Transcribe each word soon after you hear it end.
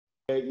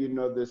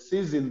the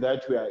season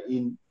that we are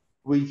in,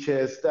 which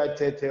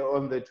started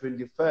on the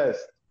 21st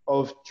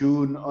of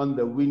June on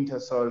the winter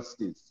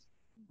solstice,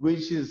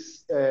 which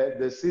is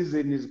the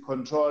season is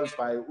controlled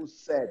by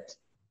Uset,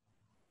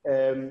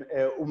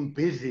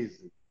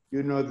 Umbhidlizi,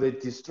 the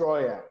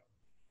destroyer.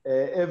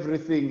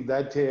 Everything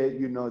that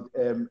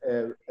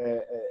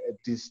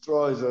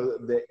destroys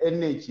the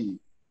energy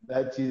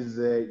that is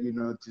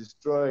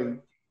destroying,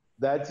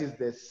 that is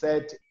the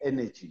set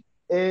energy.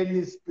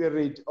 Any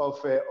spirit of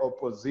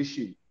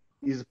opposition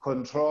is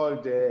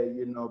controlled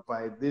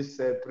by this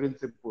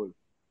principle.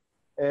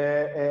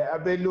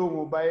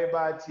 Abelungu baye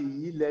bathi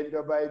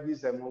yilento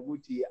abayibiza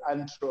ngokuthi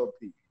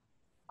entropy.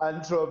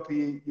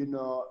 Entropy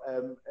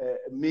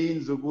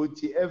means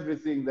ukuthi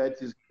everything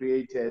that is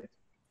created,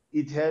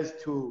 it has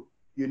to,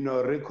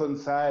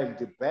 reconcile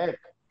back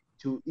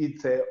to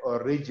its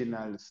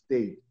original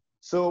state.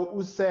 So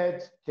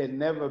Uset can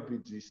never be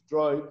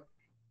destroyed.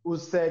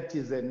 Uset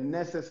is a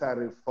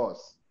necessary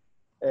force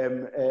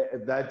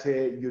that,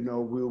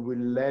 we will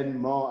learn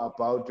more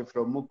about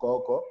from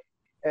Mukoko.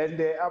 And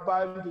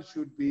abantu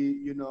should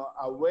be,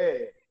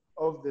 aware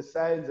of the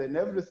signs and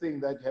everything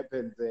that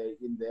happens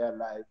in their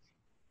lives.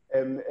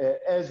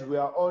 As we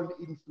are all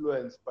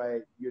influenced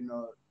by,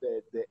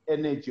 the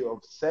energy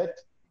of Set.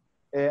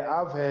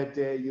 I've had,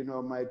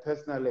 my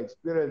personal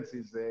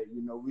experiences,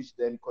 which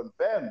then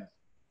confirms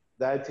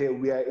that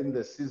we are in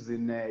the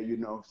season,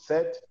 of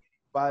Set.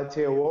 But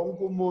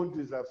wonke umuntu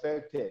is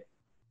affected.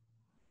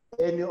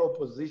 Any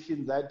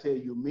opposition that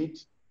you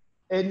meet,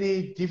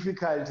 any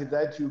difficulty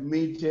that you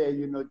meet,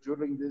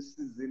 during this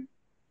season,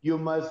 you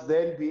must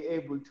then be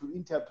able to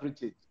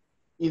interpret it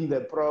in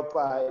the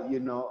proper,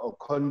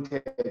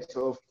 context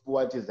of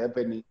what is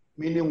happening.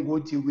 Meaning,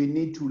 we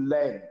need to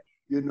learn,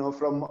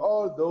 from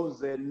all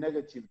those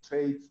negative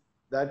traits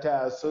that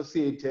are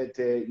associated,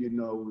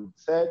 with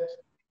Set.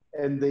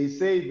 And they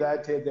say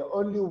that the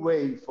only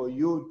way for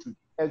you to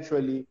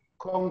actually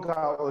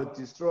conquer or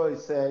destroy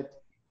Set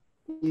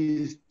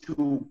is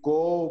to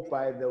go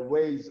by the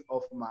ways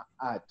of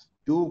Ma'at.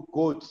 Do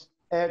good,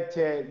 act,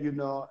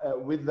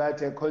 with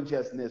that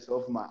consciousness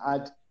of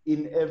Ma'at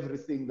in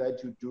everything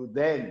that you do.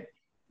 Then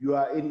you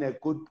are in a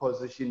good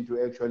position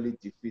to actually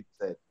defeat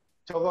Set.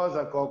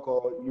 Chokoza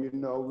Koko, we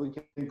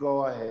can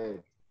go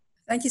ahead.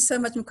 Thank you so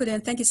much, Mkhulu,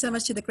 and thank you so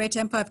much to the Great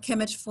Empire of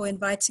Kemet for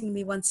inviting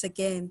me once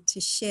again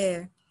to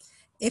share.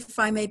 If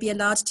I may be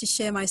allowed to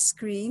share my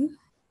screen.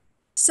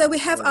 So we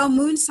have our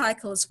moon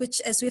cycles,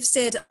 which, as we've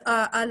said,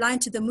 are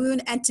aligned to the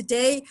moon. And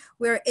today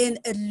we're in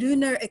a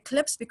lunar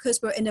eclipse because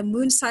we're in a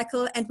moon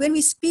cycle. And when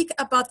we speak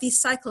about these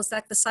cycles,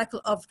 like the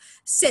cycle of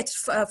Set,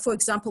 for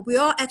example, we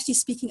are actually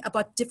speaking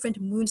about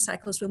different moon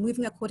cycles. We're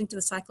moving according to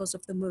the cycles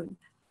of the moon.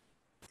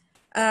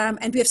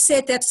 And we have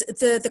said that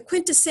the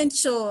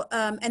quintessential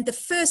and the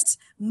first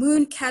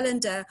moon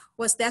calendar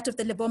was that of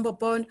the Lebombo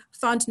bone,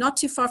 found not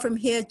too far from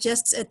here,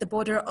 just at the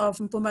border of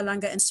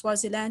Mpumalanga and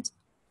Swaziland.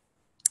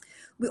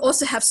 We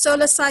also have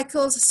solar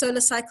cycles.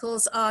 Solar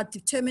cycles are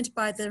determined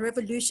by the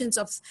revolutions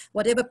of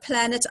whatever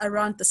planet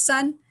around the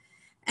sun.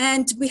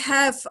 And we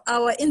have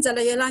our Inzala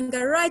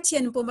Yelanga right here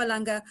in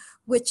Mpumalanga,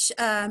 which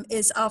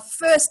is our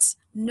first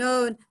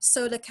known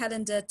solar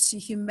calendar to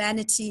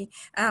humanity,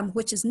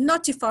 which is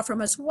not too far from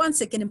us, once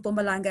again in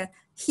Mpumalanga.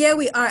 Here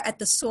we are at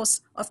the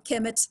source of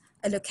Kemet,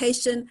 a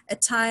location, a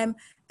time,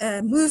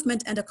 a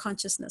movement, and a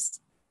consciousness.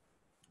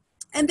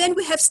 And then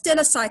we have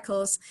stellar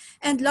cycles.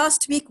 And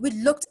last week we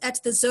looked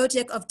at the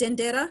zodiac of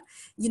Dendera,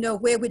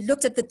 where we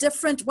looked at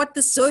what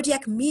the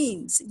zodiac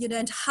means,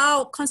 and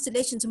how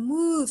constellations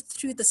move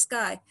through the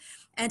sky,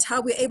 and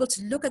how we're able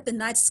to look at the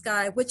night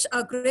sky, which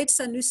our great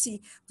Sanusi,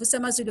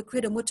 Vusamazulu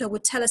Credo Muto,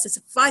 would tell us is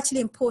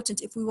vitally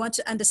important if we want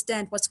to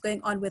understand what's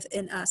going on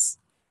within us.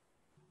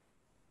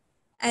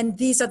 And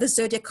these are the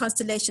zodiac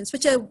constellations,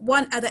 which are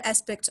one other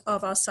aspect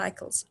of our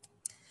cycles.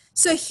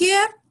 So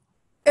here,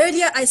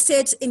 earlier I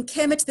said in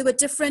Kemet there were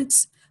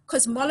different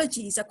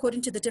cosmologies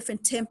according to the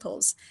different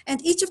temples, and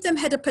each of them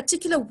had a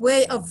particular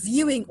way of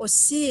viewing or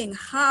seeing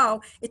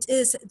how it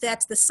is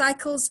that the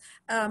cycles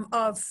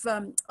of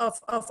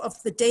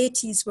the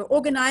deities were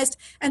organized,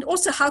 and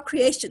also how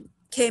creation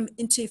came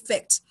into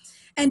effect.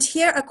 And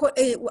here,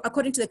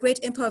 according to the Great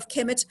Empire of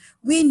Kemet,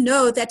 we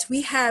know that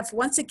we have,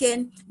 once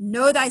again,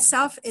 know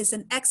thyself is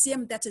an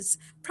axiom that is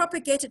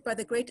propagated by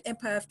the Great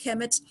Empire of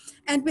Kemet.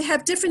 And we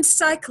have different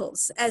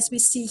cycles, as we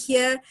see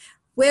here,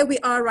 where we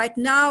are right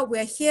now.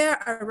 We're here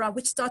around,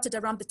 which started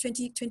around the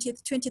 20th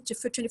to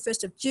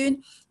 21st of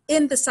June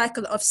in the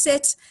cycle of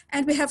Set.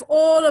 And we have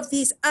all of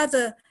these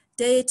other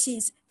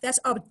deities that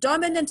are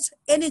dominant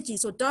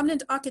energies or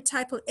dominant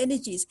archetypal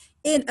energies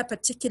in a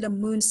particular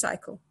moon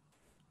cycle.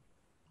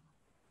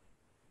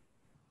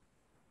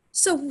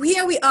 So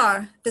here we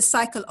are, the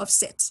cycle of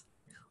Set.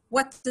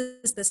 What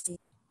does this mean?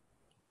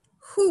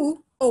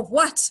 Who or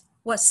what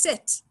was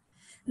Set?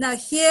 Now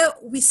here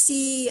we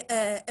see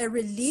a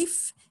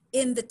relief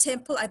in the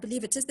temple. I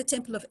believe it is the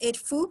temple of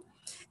Edfu.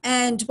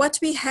 And what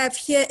we have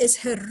here is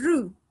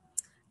Heru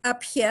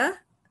up here,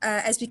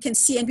 as we can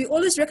see. And we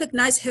always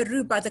recognize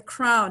Heru by the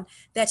crown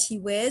that he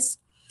wears.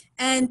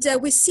 And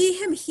we see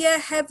him here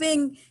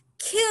having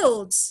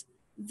killed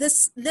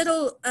this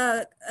little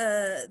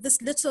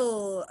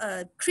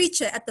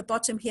creature at the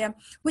bottom here,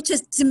 which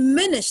is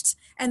diminished.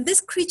 And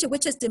this creature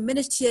which is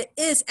diminished here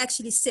is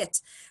actually Set.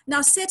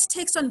 Now, Set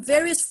takes on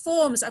various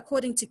forms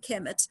according to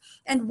Kemet.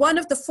 And one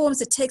of the forms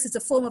it takes is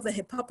the form of a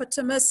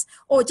hippopotamus,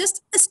 or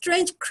just a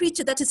strange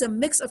creature that is a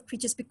mix of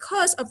creatures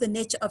because of the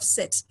nature of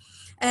Set.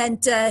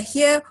 And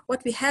here,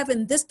 what we have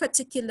in this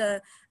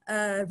particular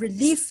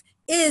relief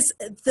is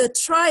the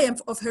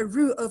triumph of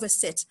Heru over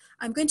Set.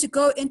 I'm going to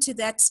go into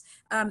that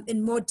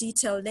in more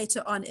detail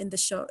later on in the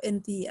show,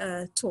 in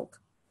the talk.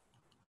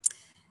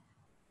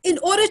 In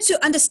order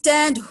to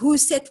understand who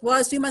Set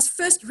was, we must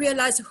first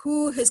realize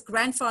who his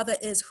grandfather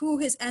is, who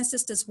his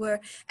ancestors were,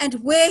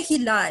 and where he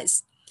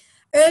lies.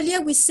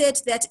 Earlier, we said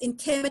that in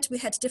Kemet, we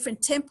had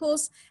different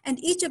temples, and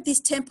each of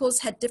these temples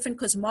had different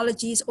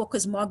cosmologies or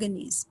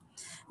cosmogonies.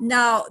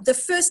 Now,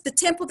 the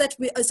temple that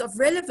is of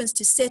relevance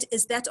to Set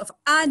is that of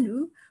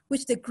Anu,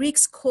 which the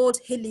Greeks called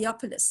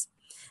Heliopolis.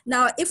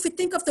 Now, if we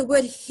think of the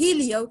word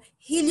helio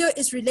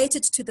is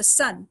related to the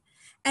sun.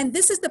 And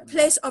this is the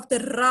place of the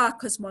Ra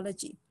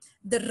cosmology.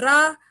 The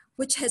Ra,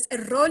 which has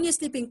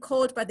erroneously been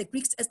called by the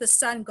Greeks as the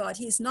sun god.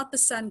 He is not the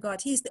sun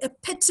god. He is the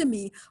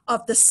epitome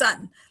of the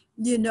sun,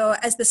 you know,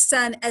 as the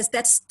sun, as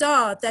that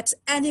star that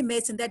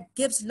animates and that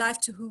gives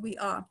life to who we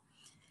are.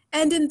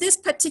 And in this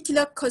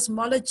particular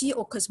cosmology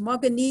or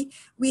cosmogony,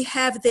 we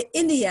have the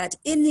Ennead.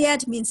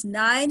 Ennead means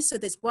 9. So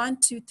there's 1,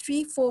 2,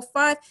 3, 4,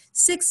 5,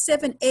 6,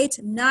 7, 8,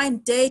 9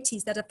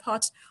 deities that are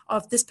part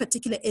of this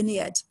particular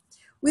Ennead.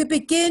 We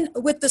begin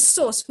with the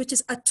source, which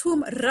is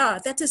Atum Ra.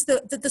 That is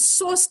the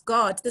source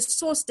god, the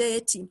source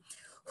deity,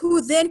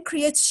 who then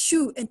creates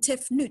Shu and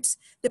Tefnut,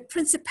 the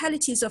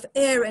principalities of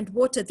air and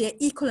water, their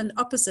equal and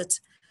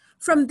opposite.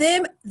 From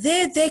them,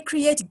 they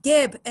create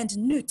Geb and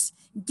Nut.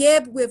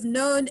 Geb we've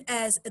known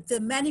as the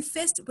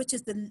manifest, which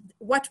is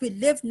what we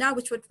live now,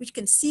 which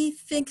can see,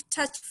 think,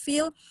 touch,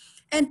 feel.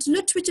 And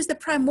Nut, which is the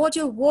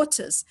primordial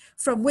waters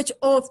from which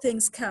all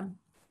things come.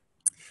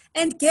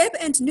 And Geb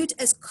and Nut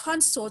as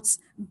consorts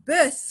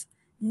birth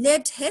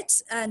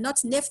Nebhet,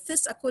 not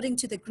Nephthys according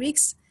to the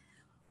Greeks,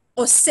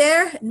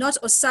 Oser, not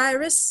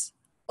Osiris,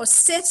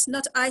 Oset,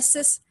 not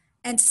Isis,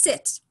 and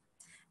Set.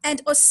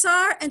 And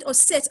Osar and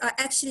Oset are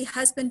actually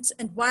husband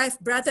and wife,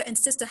 brother and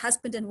sister,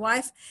 husband and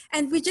wife.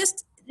 And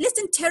let's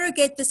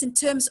interrogate this in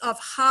terms of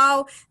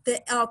how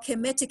our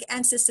Kemetic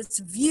ancestors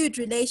viewed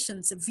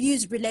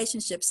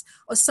relationships.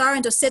 Osar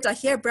and Oset are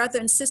here, brother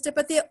and sister,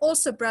 but they're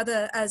also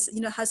brother as, you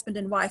know, husband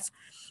and wife.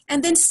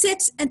 And then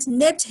Set and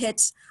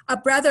Nebhet are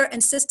brother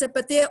and sister,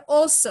 but they're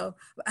also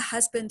a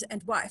husband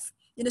and wife.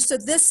 You know, so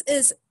this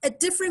is a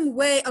different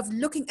way of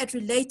looking at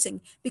relating,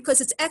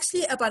 because it's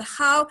actually about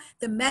how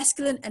the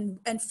masculine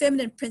and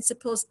feminine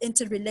principles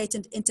interrelate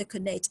and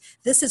interconnect.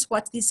 This is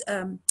what these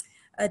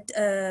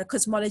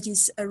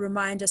cosmologies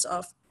remind us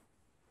of.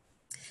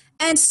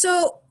 And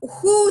so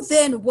who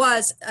then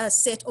was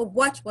Set, or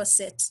what was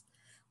Set?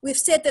 We've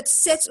said that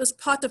Set was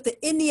part of the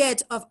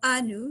Ennead of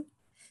Anu.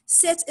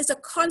 Set is a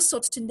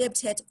consort to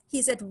Nebhet.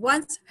 He's at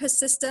once her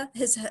sister,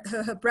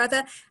 her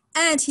brother,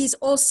 and he's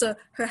also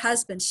her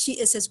husband. She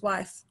is his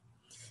wife.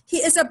 He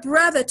is a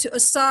brother to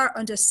Osar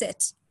under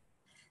Set.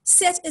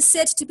 Set is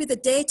said to be the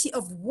deity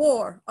of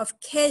war,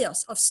 of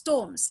chaos, of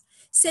storms.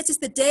 Set is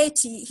the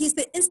deity. He's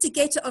the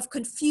instigator of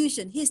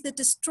confusion. He's the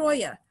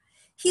destroyer.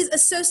 He's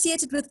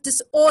associated with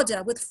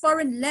disorder, with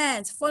foreign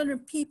lands, foreign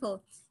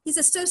people. He's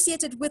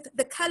associated with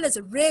the colors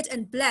red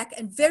and black,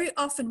 and very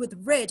often with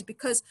red,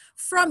 because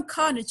from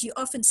carnage you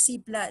often see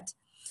blood.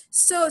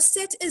 So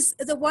Set is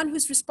the one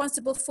who's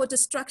responsible for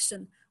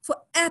destruction, for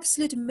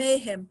absolute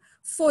mayhem,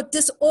 for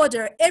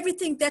disorder,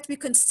 everything that we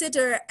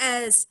consider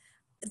as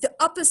the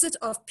opposite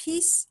of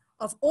peace,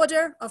 of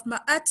order, of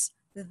Ma'at.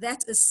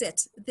 That is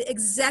Set, the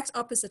exact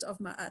opposite of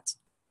Ma'at.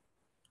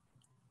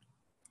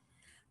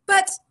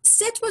 But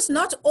Set was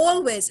not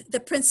always the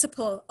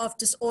principle of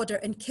disorder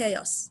and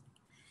chaos.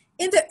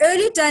 In the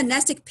early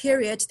dynastic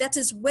period, that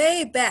is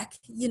way back,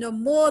 you know,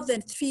 more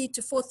than 3,000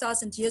 to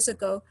 4,000 years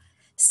ago,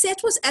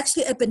 Set was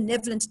actually a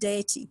benevolent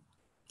deity.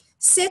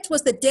 Set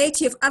was the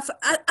deity of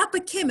Upper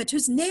Kemet,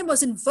 whose name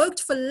was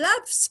invoked for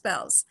love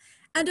spells.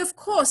 And of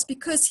course,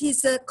 because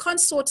he's a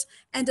consort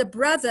and a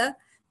brother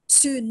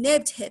to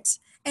Nebhet.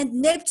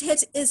 And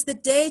Nebhet is the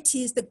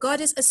deity, is the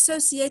goddess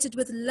associated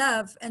with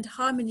love and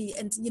harmony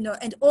and, you know,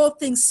 and all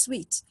things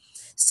sweet.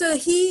 So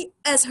he,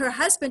 as her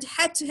husband,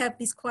 had to have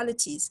these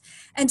qualities.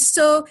 And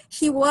so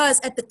he was,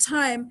 at the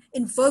time,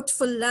 invoked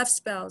for love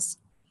spells.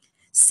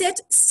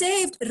 Set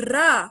saved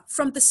Ra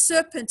from the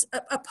serpent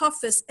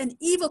Apophis, an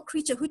evil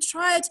creature who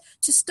tried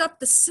to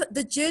stop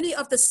the journey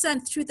of the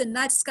sun through the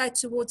night sky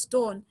towards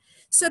dawn.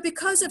 So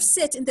because of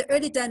Set in the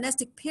early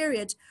dynastic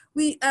period,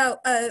 we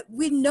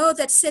know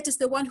that Set is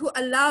the one who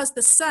allows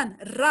the sun,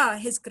 Ra,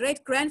 his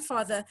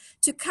great-grandfather,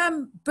 to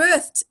come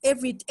birthed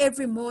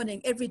every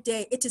morning, every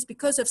day. It is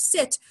because of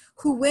Set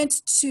who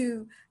went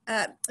to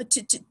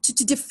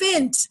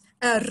defend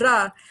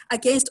Ra,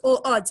 against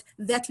all odds,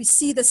 that we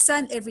see the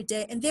sun every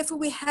day, and therefore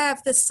we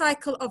have the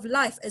cycle of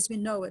life as we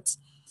know it.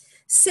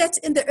 Set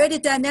in the early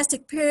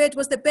dynastic period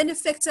was the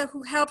benefactor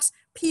who helps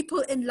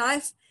people in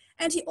life,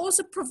 and he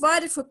also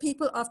provided for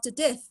people after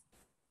death.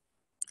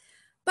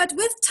 But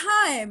with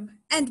time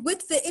and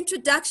with the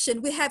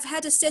introduction, we have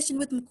had a session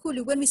with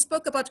Mkhulu when we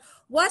spoke about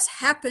what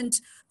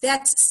happened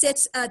that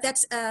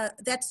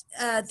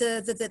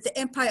the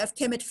empire of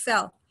Kemet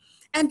fell.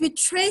 And we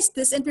traced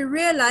this and we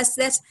realized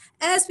that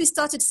as we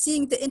started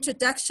seeing the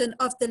introduction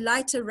of the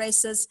lighter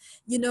races,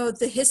 you know,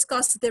 the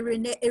Hyksos,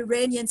 the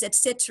Iranians,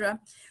 etc.,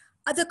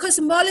 the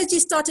cosmology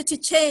started to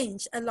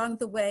change along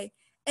the way.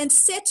 And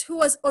Set, who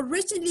was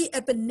originally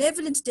a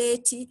benevolent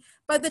deity,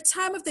 by the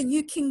time of the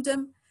New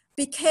Kingdom,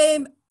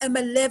 became a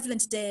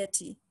malevolent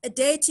deity, a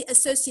deity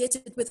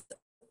associated with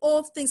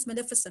all things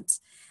maleficent.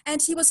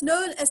 And he was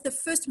known as the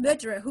first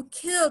murderer who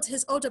killed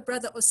his older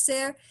brother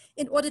Oser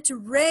in order to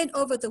reign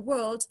over the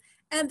world,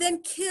 and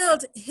then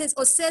killed his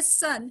Oser's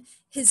son,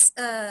 his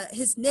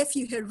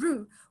nephew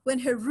Heru, when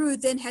Heru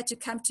then had to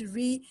come to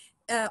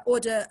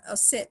reorder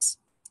Oset,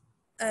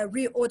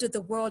 reorder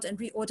the world and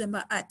reorder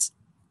Ma'at.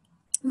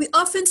 We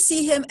often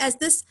see him as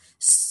this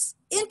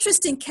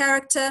interesting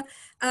character,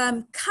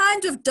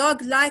 kind of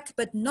dog-like,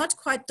 but not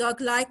quite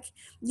dog-like,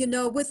 you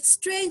know, with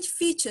strange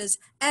features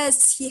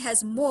as he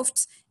has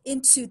morphed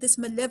into this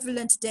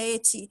malevolent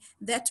deity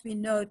that we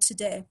know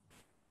today.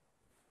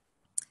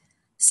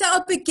 So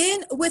I'll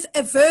begin with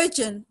a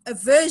version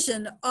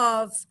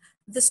of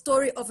the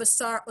story of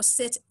Osar,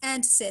 Oset,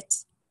 and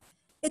Set.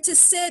 It is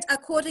said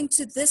according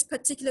to this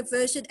particular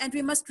version, and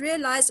we must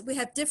realize we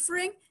have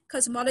differing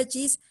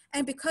cosmologies,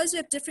 and because we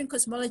have different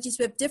cosmologies,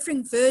 we have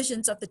different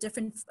versions of the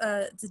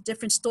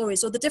different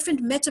stories or the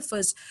different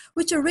metaphors,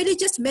 which are really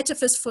just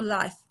metaphors for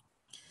life.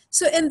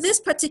 So in this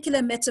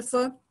particular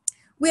metaphor,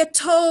 we are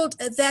told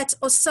that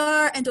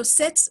Osar and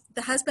Oset,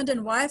 the husband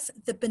and wife,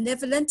 the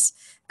benevolent,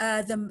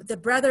 the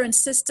brother and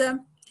sister,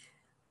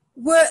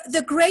 were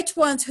the great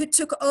ones who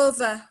took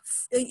over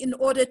in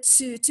order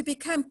to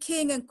become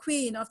king and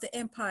queen of the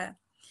empire.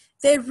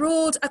 They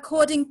ruled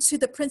according to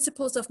the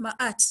principles of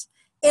Ma'at.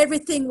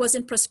 Everything was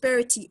in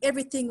prosperity.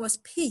 Everything was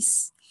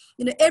peace.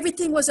 You know,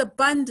 everything was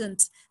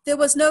abundant. There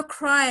was no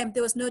crime.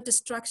 There was no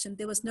destruction.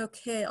 There was no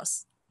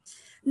chaos.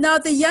 Now,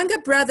 the younger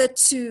brother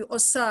to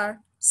Osar,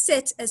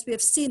 Set, as we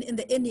have seen in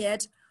the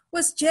Ennead,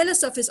 was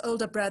jealous of his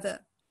older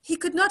brother. He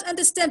could not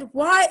understand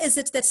why is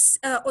it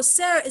that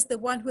Oser is the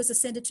one who has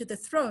ascended to the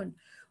throne.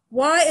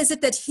 Why is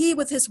it that he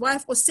with his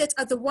wife Oset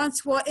are the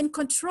ones who are in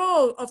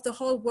control of the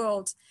whole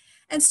world?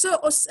 And so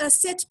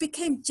Set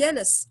became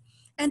jealous.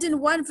 And in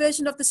one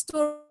version of the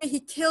story, he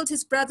killed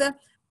his brother,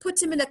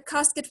 put him in a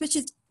casket, which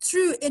he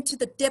threw into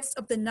the depths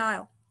of the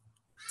Nile.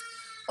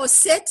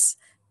 Oset,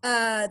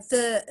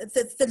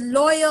 the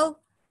loyal,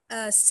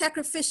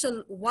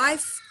 sacrificial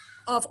wife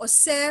of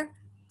Oser,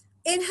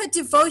 in her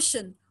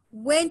devotion,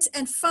 went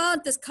and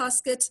found this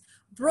casket,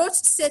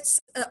 brought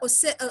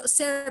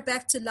Oser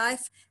back to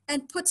life,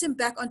 and put him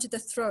back onto the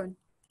throne.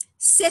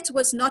 Set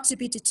was not to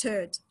be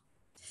deterred.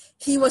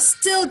 He was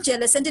still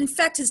jealous, and in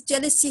fact, his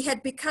jealousy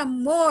had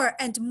become more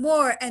and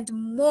more and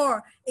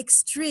more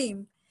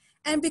extreme.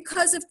 And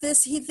because of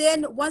this, he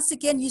then once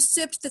again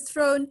usurped the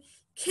throne,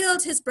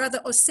 killed his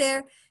brother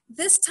Oser.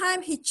 This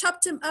time he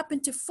chopped him up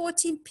into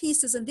 14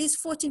 pieces, and these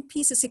 14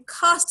 pieces he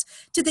cast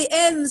to the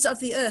ends of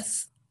the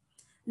earth.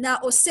 Now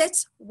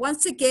Oset,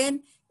 once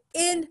again,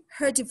 in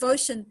her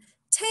devotion,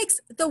 takes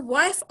the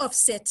wife of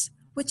Set,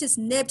 which is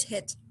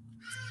Nebhet,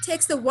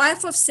 takes the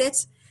wife of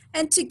Set,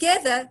 and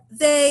together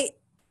they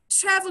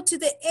travel to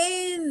the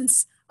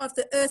ends of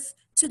the earth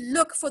to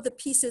look for the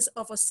pieces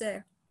of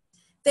Oser.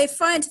 They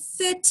find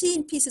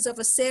 13 pieces of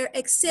Oser,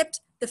 except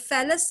the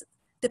phallus,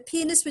 the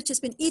penis, which has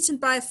been eaten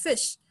by a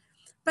fish.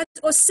 But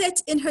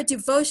Oset, in her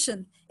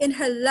devotion, in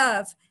her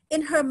love,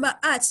 in her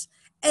ma'at,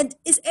 and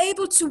is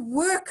able to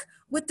work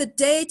with the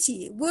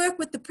deity, work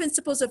with the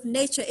principles of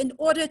nature in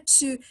order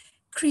to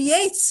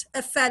create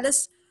a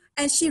phallus.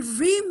 And she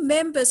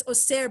remembers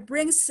Oser,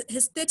 brings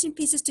his 13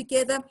 pieces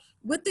together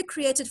with the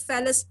created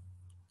phallus.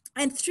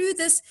 And through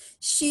this,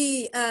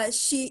 she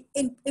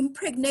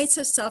impregnates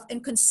herself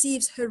and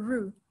conceives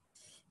Heru.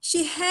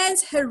 She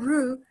hands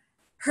Heru,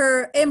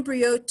 her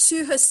embryo,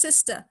 to her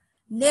sister,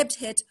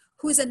 Nebhet,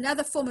 who is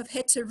another form of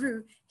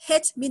Heteru,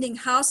 Het meaning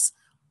house,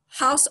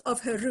 house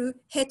of Heru,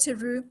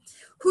 Heteru,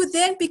 who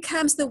then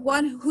becomes the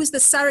one who's the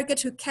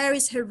surrogate who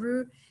carries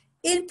Heru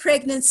in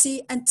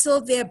pregnancy until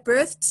they're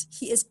birthed.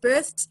 He is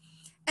birthed,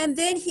 and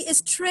then he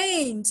is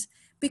trained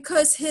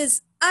because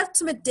his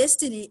ultimate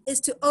destiny is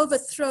to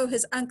overthrow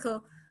his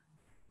uncle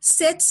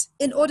Set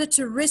in order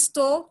to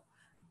restore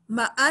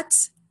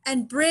Ma'at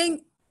and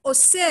bring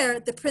Oser,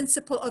 the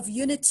principle of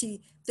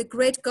unity, the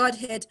great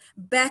Godhead,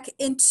 back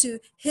into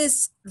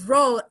his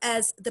role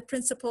as the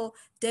principal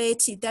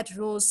deity that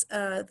rules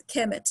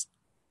Kemet.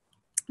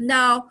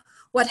 Now,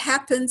 what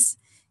happens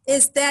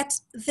is that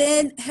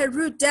then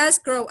Heru does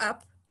grow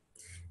up,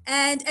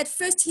 and at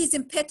first he's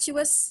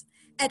impetuous,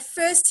 at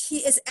first he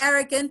is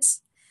arrogant,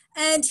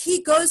 and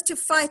he goes to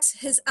fight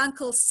his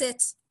uncle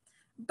Set.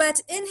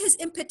 But in his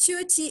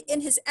impetuity,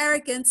 in his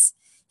arrogance,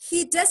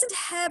 he doesn't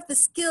have the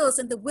skills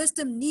and the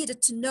wisdom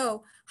needed to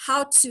know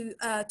how to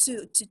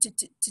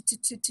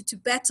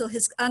battle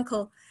his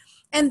uncle.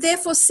 And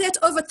therefore Set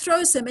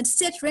overthrows him, and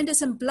Set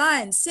renders him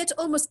blind. Set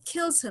almost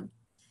kills him.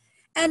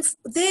 And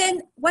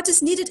then what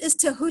is needed is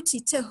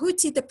Tehuti.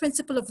 Tehuti, the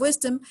principle of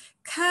wisdom,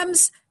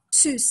 comes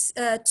to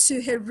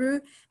Heru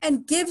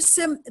and gives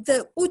him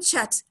the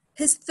Uchat,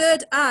 his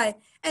third eye,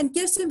 and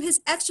gives him his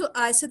actual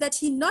eye, so that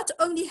he not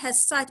only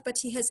has sight, but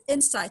he has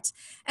insight.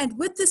 And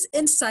with this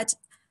insight,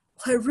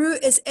 Heru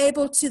is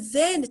able to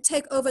then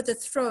take over the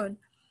throne.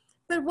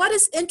 But what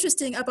is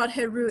interesting about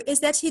Heru is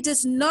that he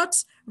does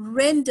not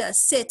render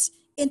Set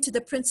into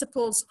the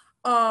principles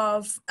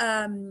of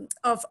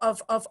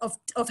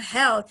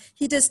hell.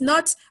 He does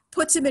not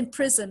put him in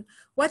prison.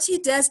 What he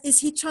does is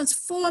he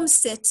transforms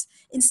Set.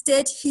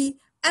 Instead, he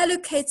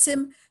allocates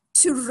him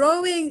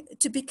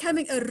to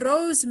becoming a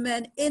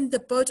roseman in the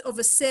boat of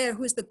Aser,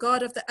 who is the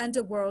god of the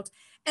underworld.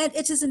 And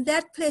it is in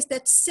that place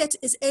that Set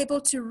is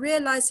able to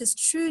realize his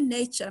true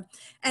nature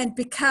and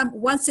become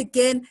once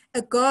again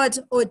a god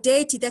or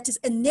deity that is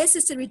a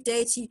necessary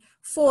deity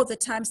for the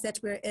times that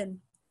we're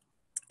in.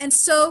 And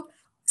so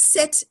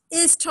Set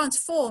is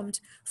transformed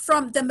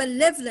from the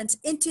malevolent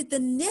into the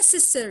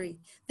necessary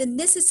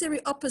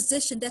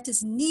opposition that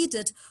is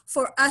needed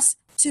for us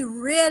to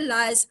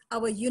realize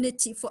our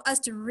unity, for us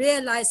to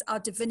realize our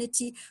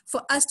divinity,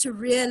 for us to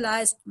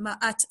realize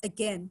Ma'at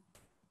again.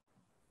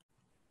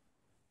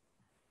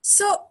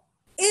 So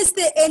is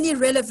there any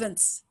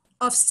relevance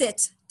of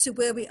Set to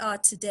where we are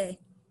today?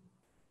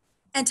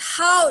 And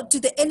how do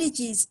the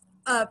energies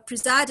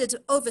presided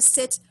over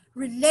Set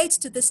relate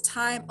to this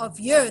time of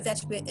year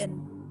that we're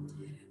in?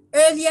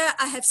 Earlier,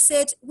 I have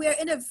said we're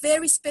in a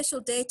very special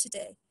day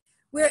today.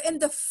 We're in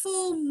the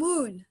full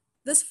moon.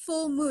 This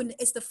full moon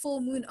is the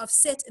full moon of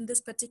Set in this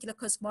particular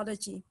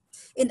cosmology.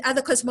 In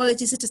other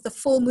cosmologies, it is the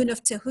full moon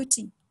of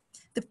Tehuti,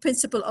 the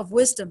principle of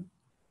wisdom.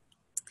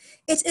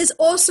 It is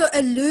also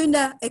a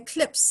lunar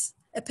eclipse,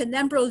 a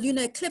penumbral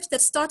lunar eclipse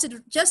that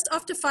started just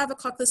after 5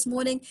 o'clock this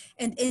morning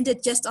and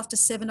ended just after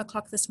 7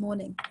 o'clock this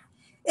morning.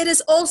 It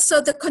is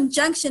also the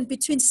conjunction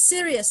between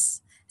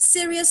Sirius.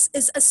 Sirius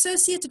is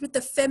associated with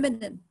the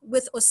feminine,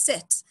 with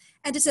Set,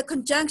 and it's a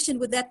conjunction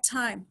with that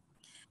time.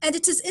 And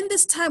it is in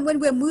this time when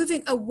we're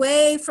moving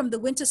away from the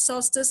winter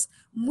solstice,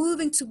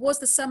 moving towards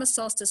the summer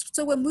solstice.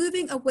 So we're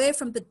moving away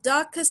from the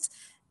darkest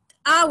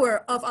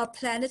hour of our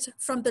planet,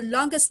 from the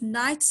longest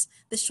night,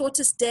 the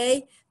shortest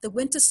day, the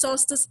winter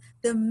solstice,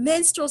 the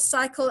menstrual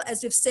cycle,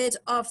 as we've said,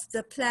 of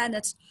the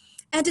planet.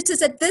 And it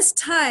is at this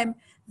time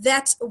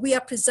that we are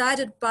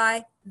presided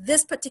by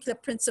this particular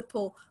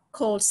principle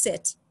called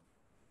Set.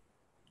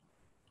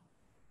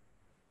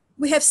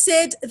 We have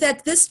said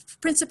that this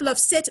principle of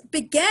Set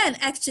began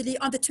actually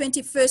on the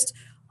 21st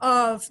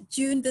of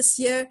June this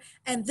year,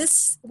 and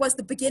this was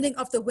the beginning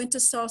of the winter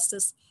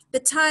solstice, the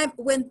time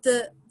when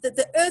the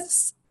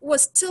earth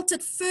was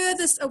tilted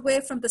furthest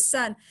away from the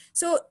sun.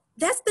 So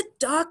that's the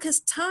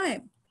darkest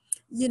time,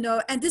 you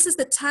know, and this is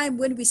the time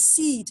when we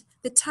seed,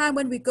 the time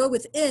when we go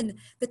within,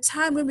 the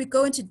time when we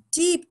go into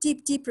deep,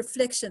 deep, deep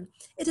reflection.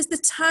 It is the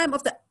time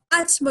of the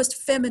utmost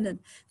feminine,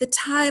 the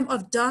time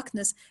of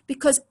darkness,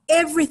 because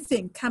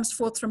everything comes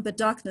forth from the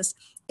darkness.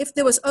 If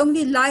there was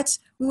only light,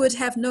 we would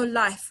have no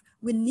life.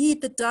 We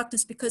need the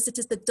darkness because it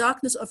is the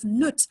darkness of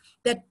Nut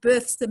that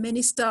births the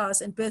many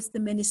stars and births the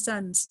many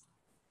suns.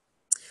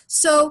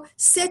 So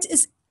Set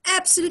is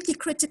absolutely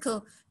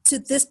critical to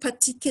this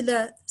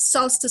particular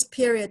solstice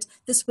period,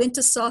 this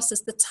winter solstice,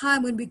 the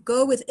time when we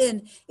go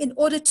within in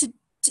order to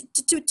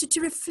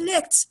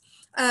reflect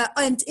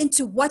and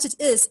into what it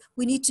is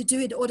we need to do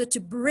in order to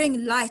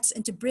bring light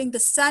and to bring the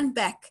sun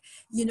back,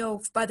 you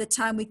know, by the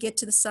time we get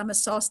to the summer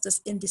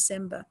solstice in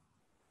December.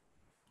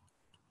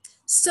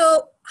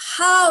 So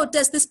how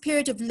does this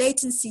period of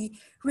latency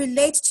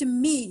relate to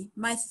me,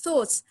 my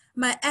thoughts,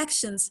 my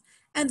actions,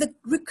 and the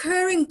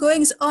recurring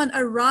goings on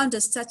around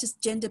us, such as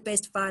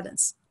gender-based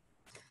violence?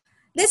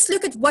 Let's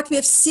look at what we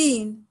have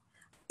seen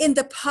in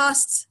the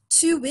past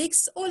 2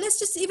 weeks, or let's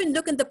just even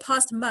look in the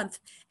past month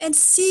and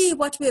see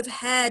what we have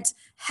had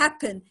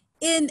happen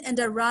in and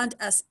around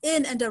us,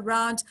 in and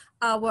around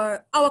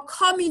our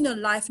communal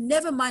life,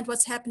 never mind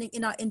what's happening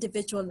in our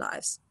individual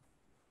lives.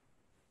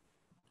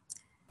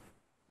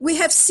 We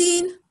have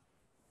seen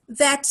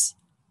that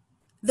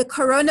the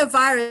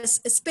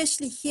coronavirus,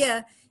 especially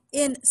here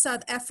in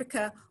South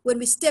Africa, when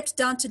we stepped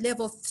down to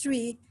level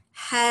 3,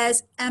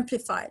 has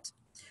amplified.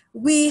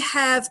 We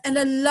have an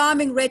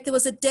alarming rate. There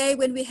was a day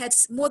when we had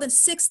more than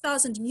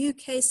 6,000 new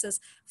cases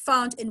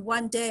found in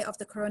one day of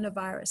the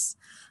coronavirus.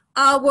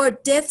 Our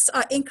deaths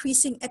are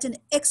increasing at an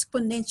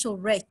exponential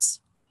rate.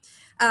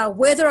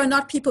 Whether or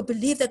not people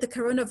believe that the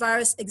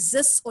coronavirus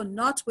exists or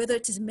not, whether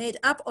it is made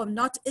up or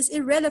not, is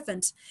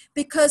irrelevant,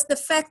 because the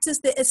fact is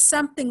there is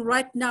something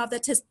right now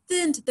that has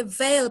thinned the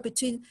veil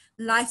between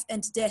life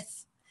and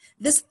death.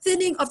 This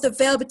thinning of the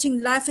veil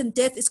between life and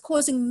death is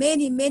causing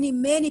many, many,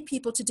 many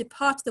people to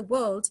depart the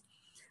world.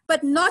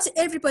 But not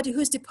everybody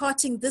who's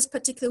departing this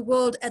particular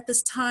world at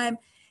this time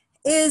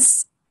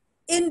is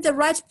in the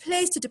right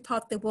place to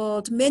depart the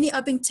world. Many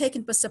are being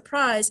taken by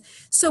surprise.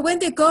 So when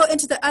they go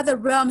into the other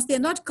realms, they're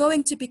not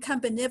going to become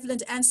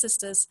benevolent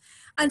ancestors.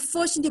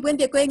 Unfortunately, when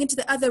they're going into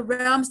the other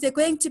realms, they're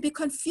going to be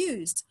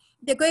confused.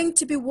 They're going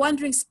to be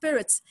wandering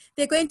spirits.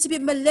 They're going to be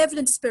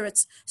malevolent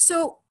spirits.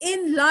 So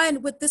in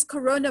line with this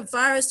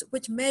coronavirus,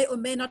 which may or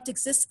may not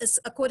exist as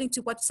according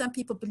to what some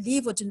people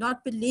believe or do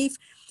not believe,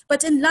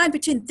 but in line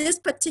between this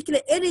particular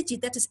energy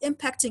that is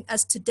impacting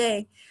us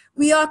today,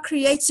 we are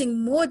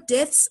creating more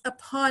deaths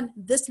upon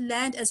this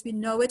land as we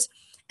know it,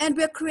 and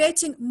we're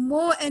creating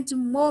more and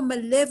more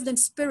malevolent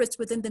spirits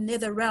within the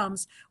nether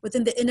realms,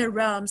 within the inner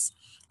realms,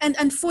 and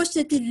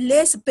unfortunately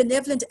less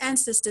benevolent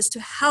ancestors to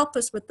help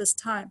us with this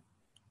time.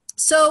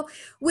 So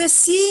we're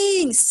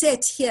seeing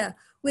Set here.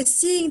 We're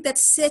seeing that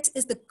Set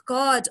is the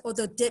god or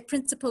the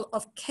principle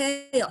of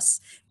chaos,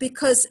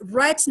 because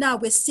right now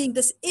we're seeing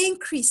this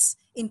increase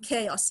in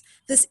chaos,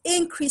 this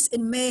increase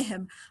in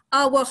mayhem.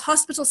 Our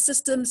hospital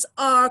systems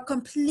are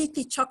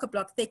completely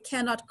chock-a-block. They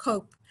cannot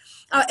cope.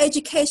 Our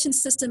education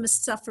system is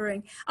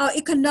suffering. Our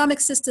economic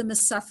system is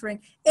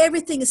suffering.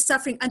 Everything is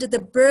suffering under the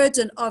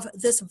burden of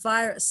this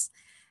virus.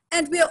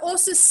 And we are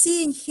also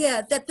seeing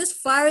here that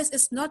this virus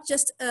is not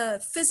just a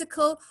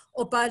physical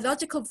or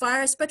biological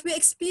virus, but we're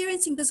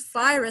experiencing this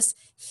virus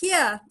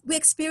here. We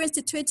experienced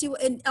it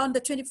on the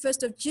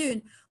 21st of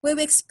June, where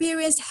we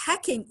experienced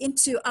hacking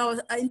into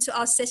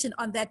our session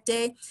on that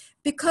day,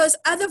 because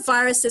other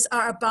viruses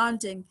are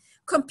abounding.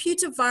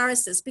 Computer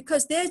viruses,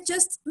 because they're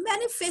just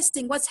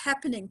manifesting what's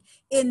happening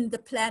in the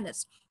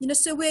planet.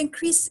 So we're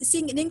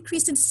seeing an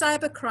increase in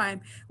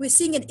cybercrime. We're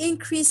seeing an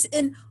increase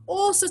in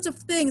all sorts of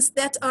things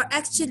that are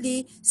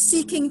actually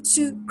seeking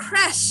to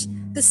crash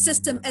the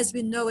system as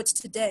we know it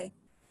today.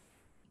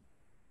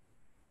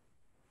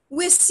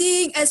 We're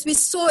seeing, as we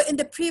saw in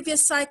the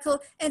previous cycle,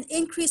 an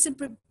increase in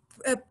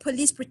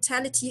police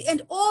brutality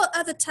and all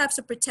other types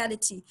of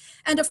brutality.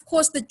 And of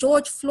course, the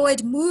George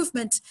Floyd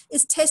movement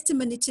is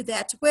testimony to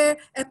that, where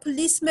a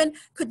policeman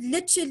could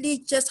literally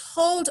just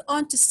hold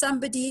on to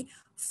somebody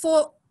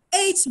for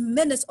 8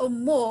 minutes or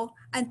more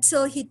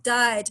until he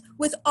died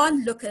with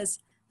onlookers.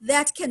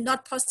 That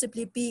cannot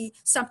possibly be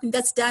something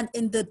that's done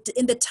in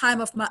the time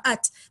of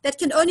Ma'at. That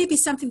can only be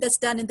something that's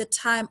done in the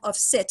time of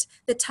Set,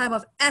 the time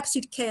of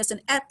absolute chaos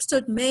and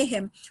absolute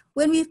mayhem,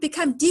 when we've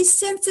become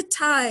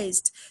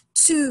desensitized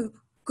to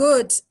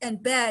good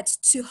and bad,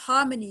 to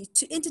harmony,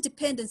 to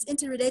interdependence,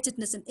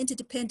 interrelatedness, and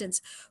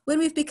interdependence, when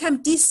we've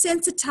become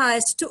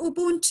desensitized to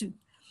Ubuntu,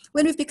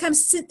 when we've become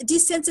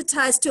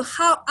desensitized to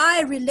how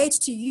I relate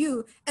to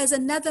you as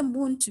another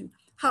Muntu,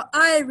 how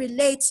I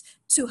relate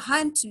to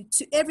Hantu,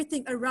 to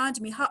everything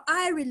around me, how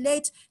I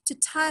relate to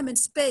time and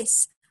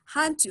space,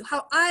 Hantu,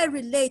 how I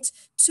relate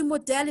to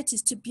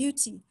modalities, to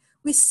beauty.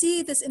 We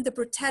see this in the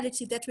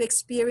brutality that we're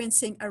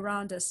experiencing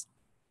around us.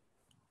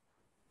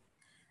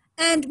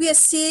 And we are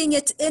seeing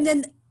it in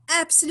an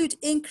absolute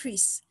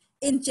increase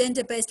in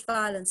gender-based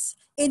violence,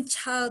 in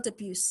child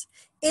abuse,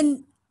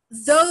 in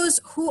those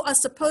who are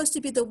supposed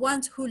to be the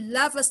ones who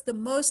love us the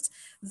most,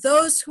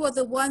 those who are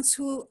the ones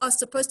who are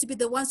supposed to be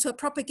the ones who are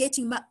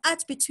propagating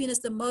Ma'at between us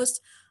the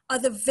most, are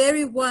the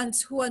very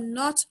ones who are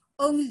not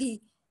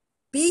only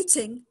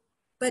beating,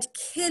 but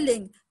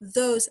killing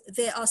those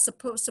they are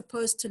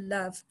supposed to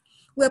love.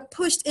 We're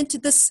pushed into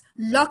this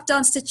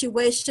lockdown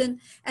situation,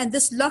 and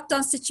this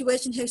lockdown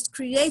situation has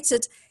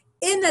created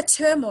inner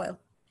turmoil,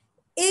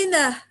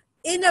 inner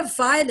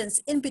violence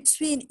in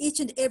between each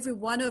and every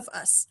one of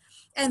us.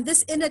 And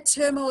this inner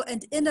turmoil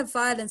and inner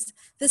violence,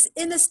 this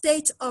inner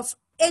state of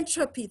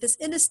entropy, this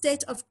inner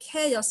state of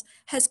chaos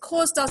has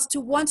caused us to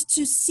want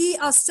to see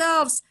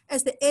ourselves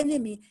as the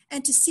enemy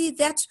and to see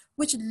that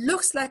which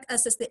looks like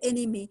us as the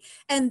enemy.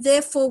 And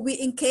therefore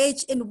we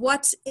engage in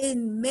what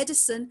in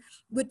medicine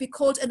would be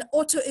called an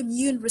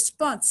autoimmune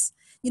response,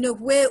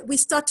 where we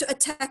start to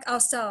attack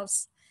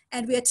ourselves,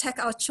 and we attack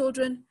our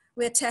children,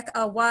 we attack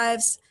our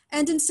wives,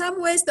 and in some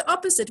ways the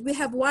opposite. We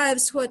have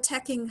wives who are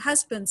attacking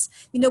husbands.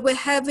 We're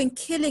having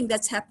killing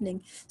that's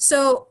happening.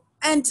 So,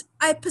 and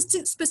I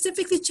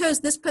specifically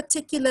chose this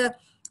particular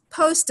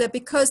poster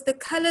because the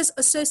colors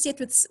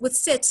associated with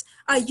Set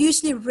are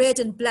usually red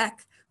and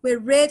black, where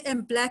red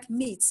and black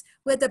meets,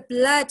 where the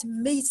blood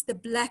meets the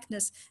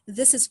blackness.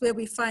 This is where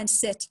we find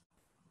Set.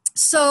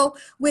 So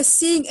we're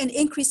seeing an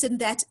increase in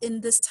that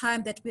in this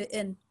time that we're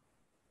in.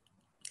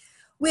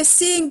 We're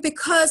seeing,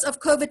 because of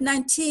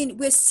COVID-19,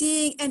 we're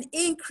seeing an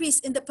increase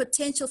in the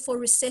potential for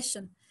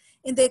recession,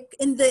 in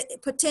the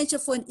potential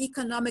for an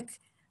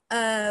economic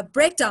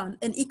breakdown,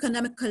 an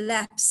economic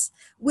collapse.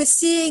 We're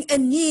seeing a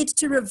need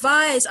to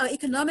revise our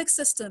economic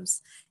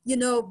systems,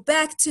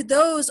 back to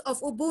those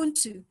of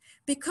Ubuntu,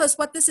 because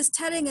what this is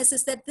telling us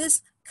is that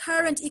this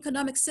current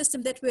economic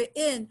system that we're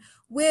in,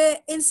 where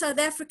in South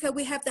Africa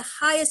we have the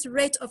highest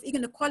rate of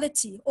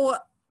inequality, or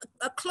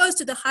close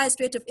to the highest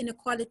rate of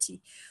inequality,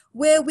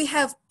 where we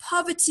have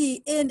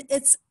poverty in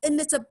its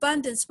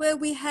abundance, where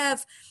we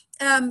have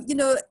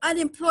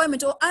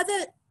unemployment or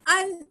other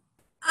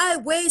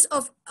ways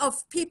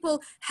of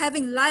people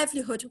having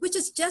livelihood, which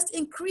has just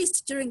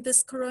increased during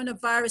this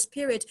coronavirus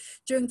period,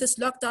 during this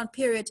lockdown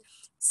period,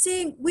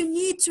 saying we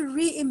need to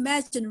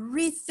reimagine,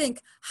 rethink,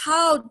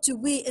 how do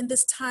we in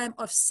this time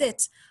of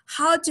Set,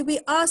 how do we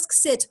ask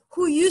Set,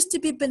 who used to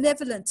be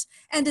benevolent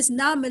and is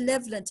now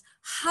malevolent,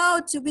 how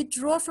do we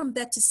draw from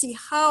that to see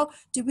how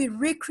do we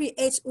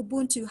recreate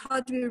Ubuntu, how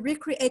do we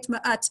recreate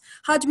Ma'at,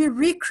 how do we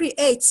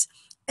recreate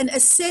an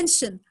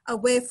ascension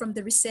away from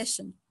the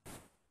recession.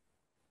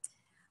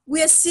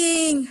 We are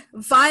seeing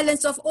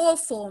violence of all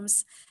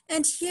forms.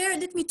 And here,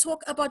 let me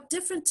talk about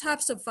different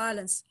types of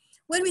violence.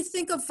 When we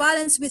think of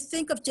violence, we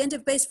think of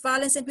gender-based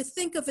violence, and we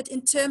think of it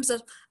in terms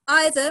of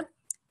either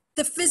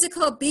the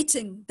physical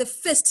beating, the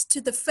fist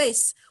to the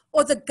face,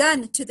 or the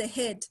gun to the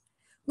head.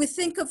 We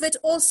think of it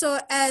also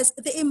as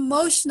the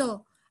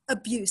emotional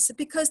abuse,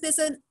 because there's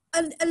a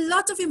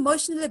lot of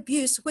emotional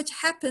abuse which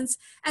happens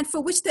and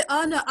for which there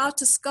are no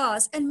outer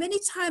scars. And many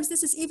times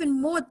this is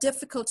even more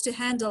difficult to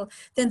handle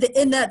than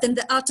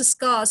the outer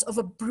scars of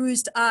a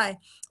bruised eye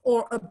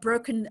or a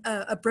broken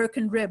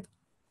rib.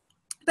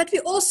 But we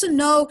also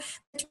know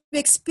that we're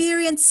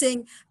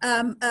experiencing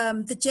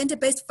the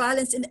gender-based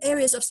violence in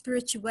areas of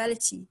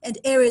spirituality and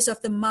areas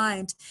of the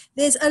mind.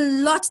 There's a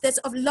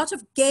lot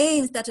of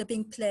games that are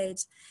being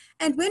played.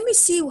 And when we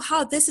see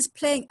how this is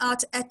playing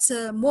out at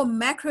a more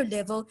macro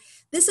level,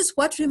 this is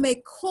what we may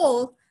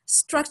call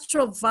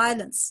structural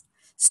violence.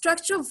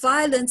 Structural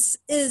violence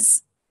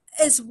is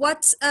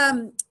what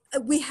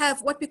we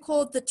have, what we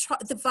call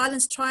the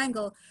violence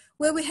triangle,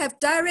 where we have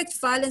direct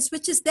violence,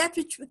 which is that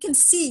which we can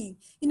see.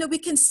 You know, we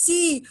can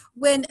see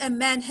when a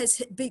man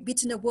has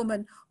beaten a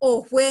woman,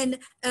 or when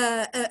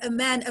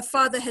a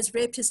father has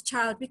raped his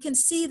child. We can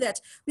see that.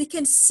 We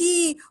can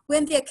see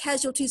when there are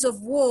casualties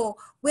of war,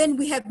 when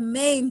we have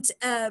maimed,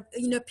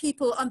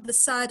 people on the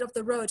side of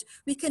the road.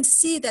 We can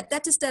see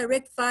that is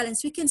direct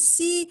violence. We can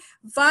see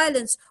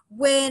violence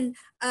when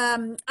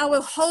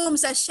our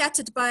homes are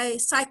shattered by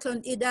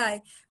Cyclone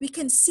Idai. We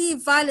can see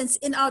violence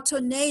in our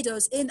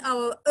tornadoes, in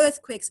our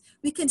earthquakes.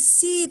 We can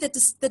see the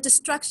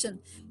destruction,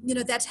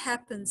 that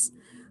happens.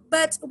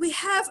 But we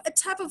have a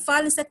type of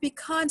violence that we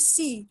can't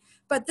see.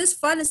 But this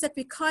violence that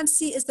we can't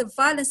see is the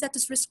violence that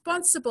is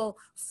responsible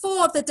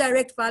for the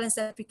direct violence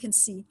that we can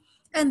see.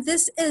 And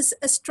this is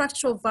a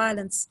structural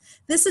violence.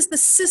 This is the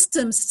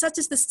systems, such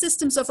as the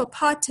systems of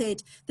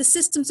apartheid, the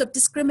systems of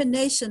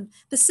discrimination,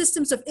 the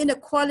systems of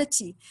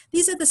inequality.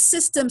 These are the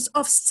systems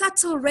of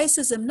subtle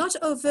racism, not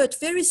overt,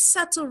 very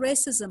subtle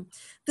racism.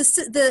 The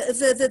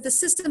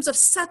systems of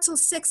subtle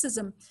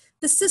sexism,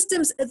 the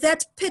systems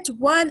that pit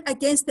one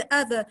against the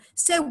other,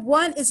 say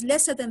one is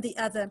lesser than the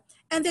other.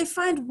 And they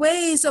find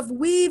ways of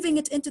weaving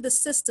it into the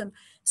system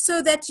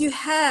so that you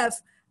have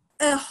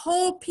a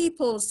whole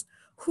peoples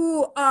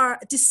who are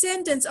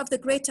descendants of the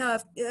great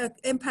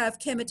empire of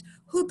Kemet,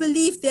 who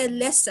believe they're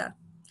lesser,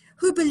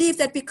 who believe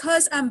that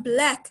because I'm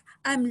black,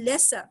 I'm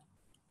lesser.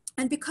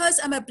 And because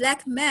I'm a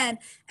black man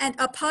and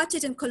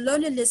apartheid and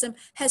colonialism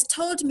has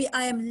told me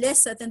I am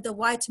lesser than the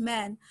white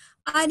man,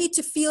 I need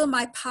to feel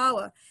my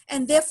power.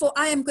 And therefore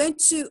I am going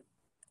to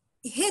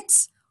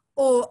hit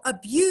or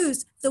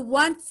abuse the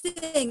one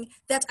thing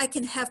that I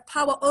can have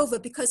power over,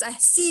 because I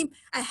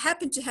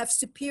happen to have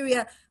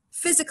superior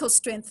physical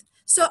strength.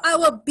 So I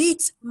will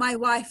beat my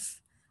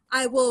wife.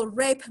 I will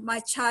rape my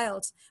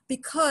child,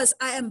 because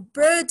I am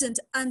burdened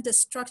under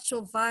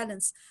structural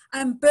violence.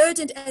 I'm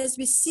burdened, as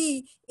we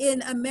see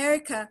in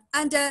America,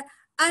 under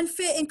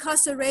unfair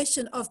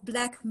incarceration of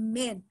black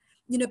men,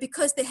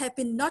 because they have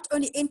been not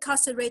only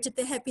incarcerated,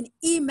 they have been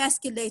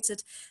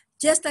emasculated,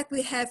 just like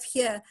we have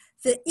here,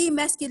 the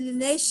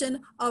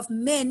emasculation of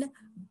men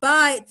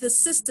by the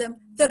system,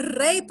 the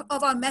rape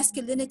of our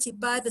masculinity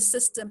by the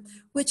system,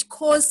 which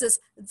causes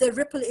the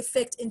ripple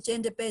effect in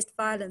gender-based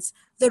violence,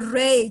 the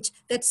rage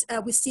that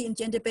we see in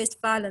gender-based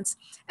violence.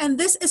 And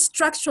this is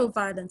structural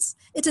violence.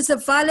 It is a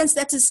violence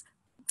that is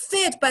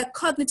fed by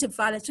cognitive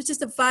violence, which is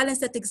the violence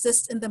that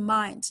exists in the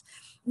mind.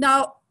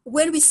 Now,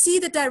 when we see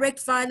the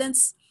direct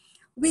violence,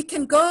 we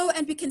can go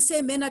and we can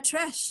say men are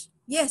trash.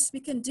 Yes, we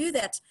can do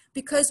that,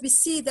 because we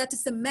see that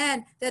it's the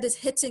man that is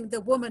hitting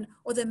the woman,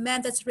 or the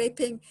man that's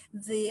raping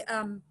the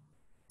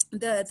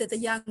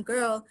young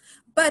girl.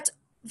 But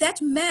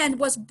that man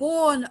was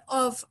born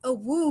of a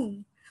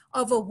womb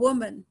of a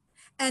woman.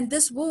 And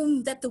this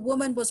womb that the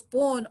woman was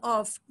born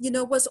of,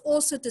 was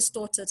also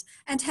distorted,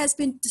 and has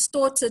been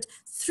distorted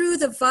through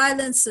the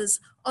violences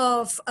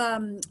of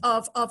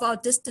our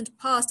distant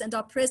past and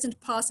our present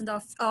past and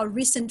our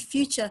recent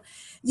future.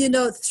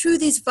 Through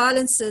these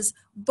violences,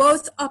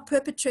 both are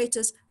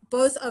perpetrators,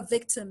 both are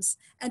victims.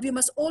 And we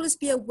must always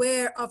be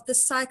aware of the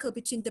cycle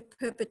between the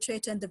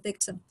perpetrator and the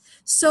victim.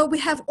 So we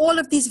have all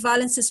of these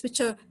violences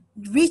which are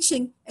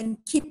reaching and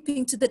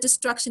keeping to the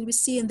destruction we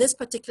see in this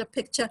particular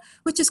picture,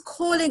 which is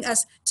calling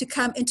us to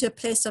come into a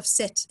place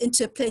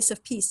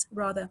of peace,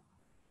 rather.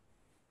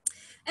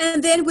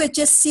 And then we're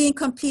just seeing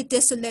complete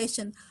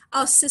desolation.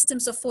 Our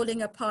systems are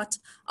falling apart.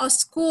 Our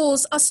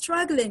schools are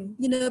struggling,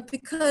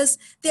 because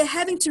they're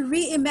having to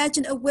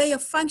reimagine a way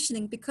of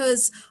functioning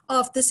because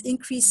of this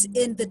increase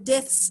in the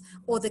deaths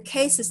or the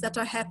cases that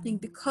are happening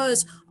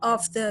because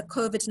of the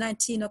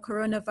COVID-19 or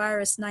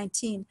coronavirus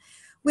 19.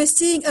 We're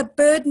seeing a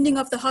burdening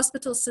of the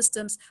hospital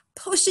systems,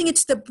 pushing it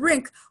to the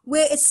brink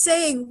where it's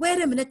saying,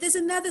 wait a minute, there's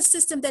another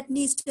system that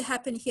needs to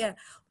happen here.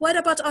 What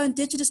about our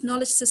indigenous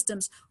knowledge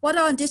systems? What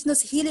are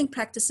indigenous healing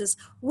practices?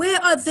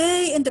 Where are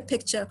they in the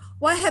picture?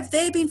 Why have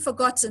they been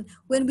forgotten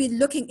when we're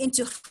looking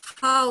into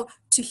how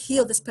to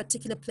heal this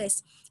particular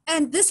place?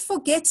 And this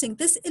forgetting,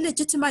 this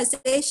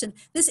illegitimization,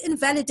 this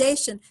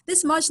invalidation,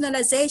 this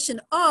marginalization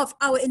of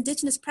our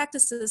indigenous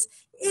practices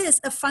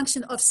is a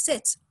function of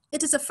Set.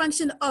 It is a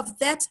function of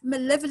that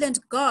malevolent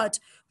God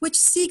which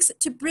seeks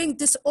to bring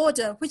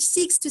disorder, which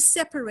seeks to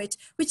separate,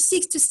 which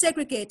seeks to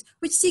segregate,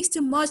 which seeks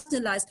to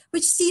marginalize,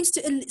 which seeks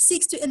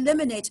to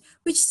eliminate,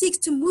 which seeks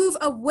to move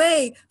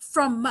away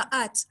from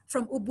Ma'at,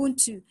 from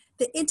Ubuntu,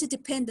 the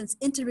interdependence,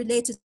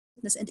 interrelatedness,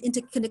 and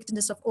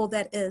interconnectedness of all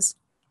that is.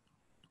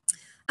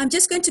 I'm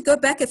just going to go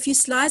back a few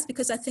slides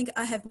because I think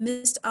I have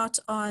missed out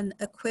on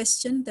a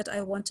question that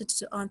I wanted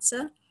to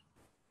answer.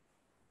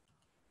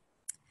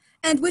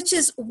 And which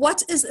is,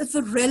 what is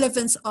the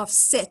relevance of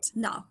Set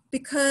now?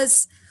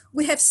 Because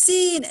we have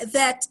seen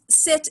that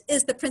Set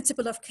is the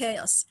principle of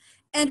chaos,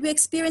 and we're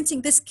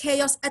experiencing this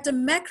chaos at a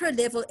macro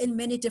level in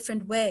many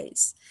different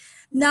ways.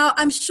 Now,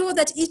 I'm sure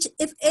that each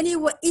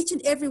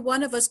and every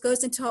one of us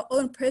goes into our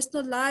own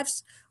personal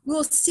lives, we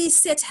will see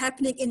Set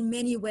happening in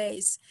many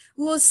ways.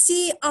 We will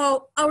see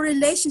our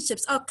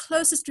relationships, our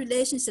closest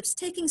relationships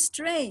taking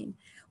strain.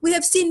 We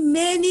have seen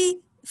many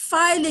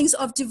filings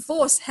of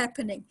divorce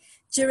happening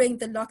during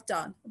the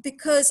lockdown,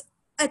 because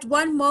at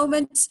one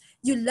moment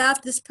you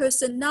loved this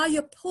person, now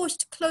you're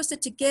pushed closer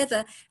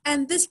together,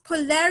 and this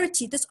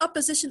polarity, this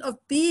opposition of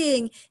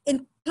being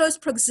in close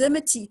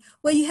proximity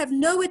where you have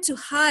nowhere to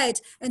hide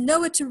and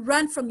nowhere to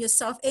run from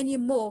yourself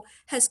anymore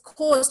has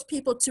caused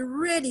people to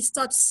really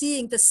start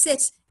seeing the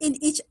Set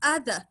in each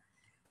other,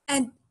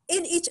 and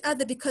in each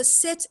other, because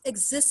Set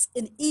exists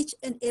in each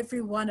and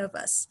every one of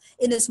us,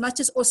 in as much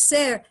as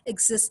Oser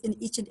exists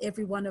in each and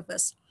every one of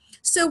us.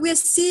 So we're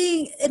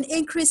seeing an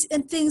increase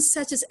in things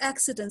such as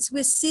accidents.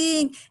 We're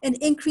seeing an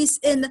increase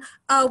in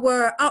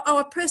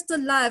our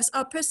personal lives,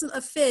 our personal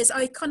affairs,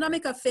 our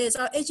economic affairs,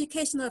 our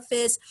educational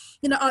affairs,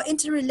 our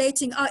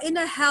interrelating, our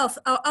inner health,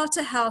 our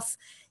outer health.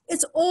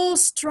 It's all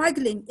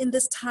struggling in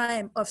this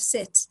time of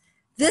Set.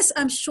 This,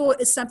 I'm sure,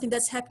 is something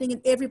that's happening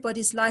in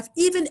everybody's life,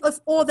 even if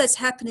all that's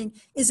happening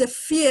is a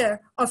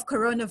fear of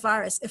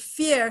coronavirus, a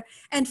fear.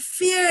 And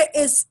fear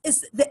is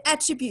the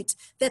attribute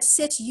that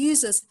Set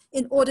uses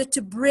in order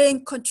to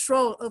bring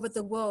control over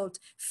the world.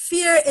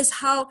 Fear is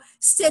how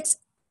Set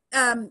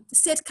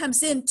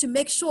comes in to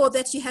make sure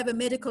that you have a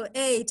medical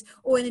aid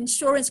or an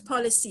insurance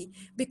policy,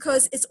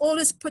 because it's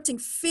always putting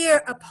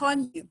fear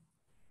upon you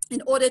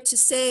in order to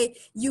say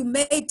you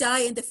may die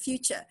in the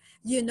future.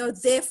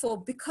 Therefore,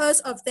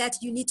 because of that,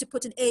 you need to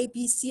put an A,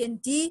 B, C,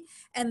 and D,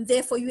 and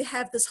therefore you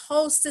have this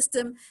whole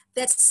system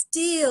that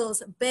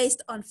steals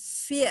based on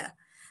fear.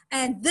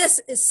 And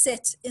this is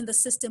Set in the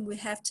system we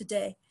have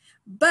today.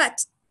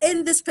 But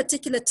in this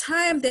particular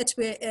time that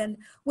we're in,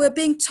 we're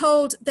being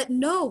told that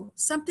no,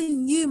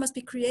 something new must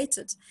be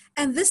created.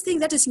 And this thing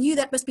that is new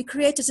that must be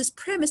created is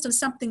premised on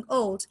something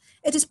old.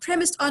 It is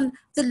premised on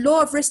the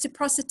law of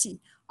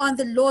reciprocity, on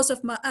the laws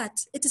of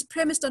Ma'at. It is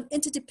premised on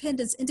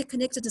interdependence,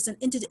 interconnectedness, and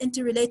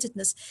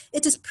interrelatedness.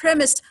 It is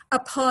premised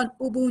upon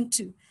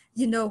Ubuntu,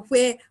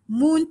 where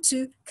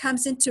Muntu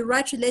comes into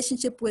right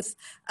relationship with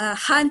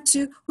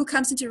Hantu, who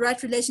comes into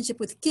right relationship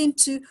with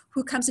Kintu,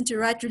 who comes into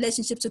right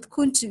relationships with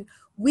Kuntu.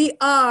 We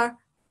are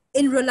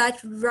in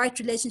right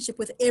relationship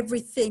with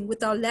everything,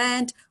 with our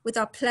land, with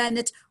our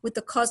planet, with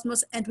the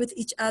cosmos, and with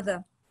each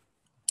other.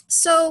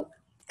 So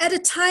at a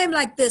time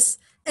like this,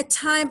 a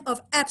time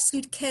of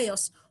absolute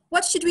chaos,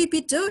 what should we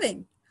be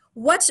doing?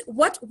 What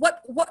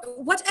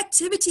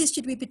activities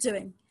should we be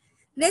doing?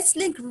 Let's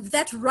link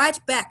that right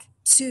back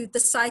to the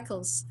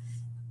cycles.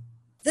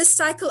 This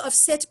cycle of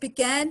Set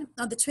began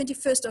on the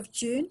 21st of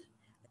June,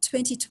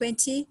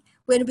 2020,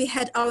 when we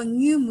had our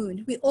new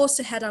moon. We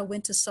also had our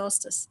winter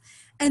solstice.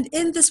 And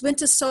in this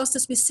winter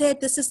solstice, we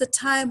said this is the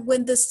time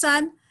when the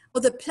sun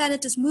or the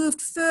planet is moved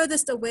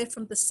furthest away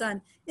from the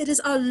sun. It is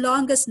our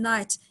longest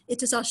night.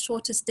 It is our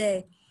shortest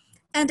day.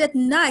 And at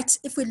night,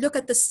 if we look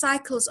at the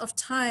cycles of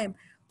time,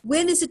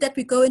 when is it that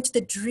we go into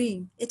the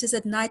dream? It is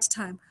at night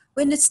time.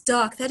 When it's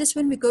dark, that is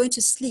when we go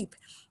into sleep.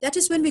 That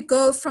is when we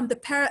go from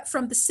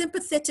the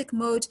sympathetic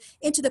mode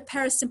into the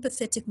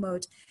parasympathetic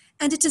mode.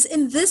 And it is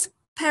in this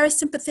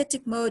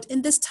parasympathetic mode,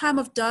 in this time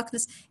of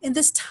darkness, in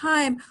this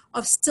time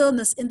of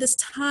stillness, in this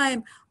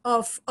time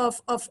of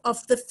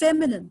the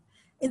feminine,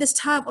 in this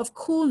time of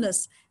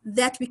coolness,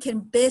 that we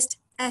can best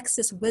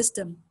access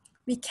wisdom.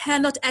 We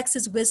cannot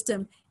access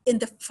wisdom in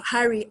the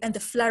hurry and the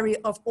flurry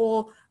of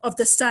all of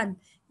the sun.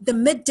 The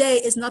midday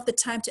is not the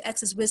time to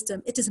access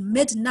wisdom. It is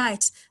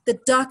midnight, the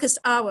darkest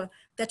hour,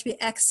 that we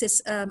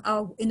access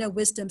our inner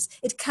wisdoms.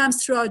 It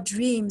comes through our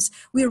dreams.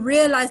 We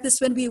realize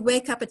this when we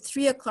wake up at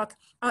 3 o'clock,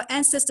 our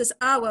ancestors'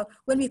 hour,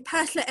 when we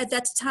pahla at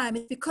that time.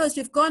 It's because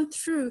we've gone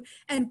through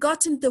and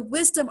gotten the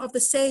wisdom of the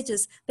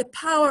sages, the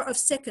power of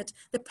Sekhet,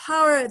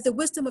 the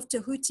wisdom of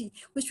Tehuti,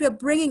 which we are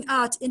bringing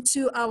out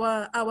into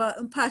our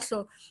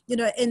umpahlo,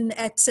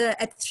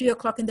 at 3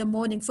 o'clock in the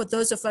morning for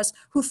those of us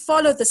who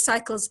follow the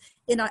cycles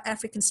in our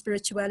African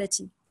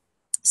spirituality.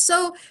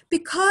 So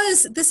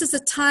because this is a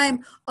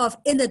time of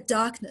inner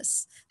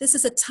darkness, this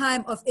is a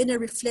time of inner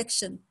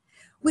reflection,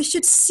 we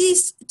should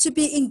cease to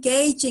be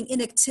engaging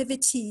in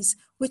activities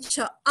which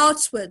are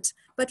outward,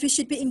 but we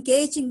should be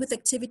engaging with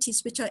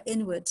activities which are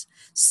inward.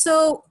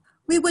 So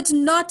we would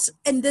not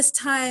in this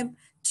time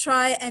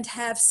try and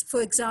have,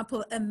 for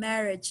example, a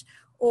marriage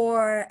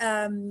or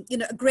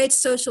great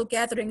social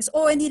gatherings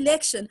or an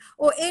election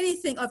or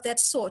anything of that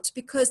sort,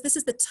 because this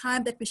is the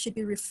time that we should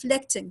be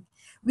reflecting.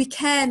 We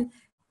can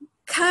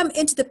come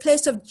into the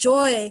place of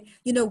joy,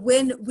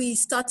 when we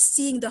start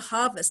seeing the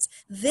harvest.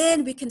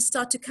 Then we can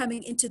start to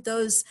coming into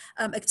those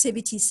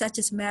activities such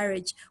as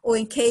marriage or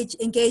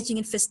engaging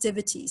in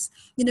festivities,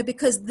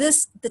 because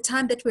the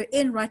time that we're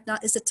in right now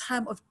is a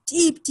time of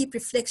deep, deep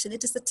reflection.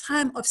 It is the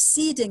time of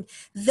seeding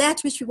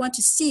that which we want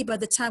to see by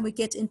the time we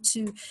get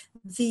into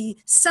the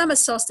summer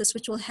solstice,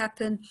 which will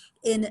happen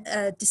in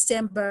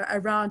December,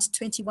 around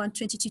 21,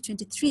 22,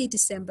 23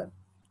 December.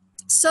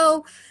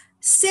 So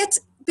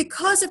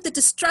because of the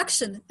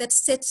destruction that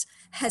Set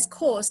has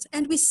caused,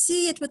 and we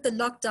see it with the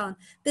lockdown,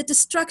 the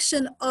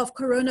destruction of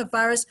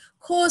coronavirus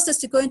caused us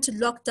to go into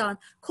lockdown,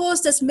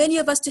 caused us, many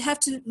of us, to have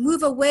to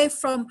move away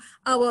from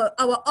our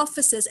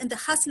offices and the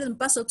hustle and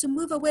bustle, to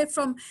move away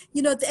from,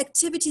 the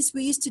activities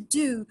we used to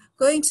do,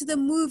 going to the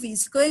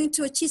movies, going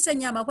to a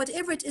chisanyama,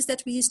 whatever it is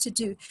that we used to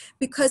do,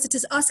 because it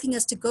is asking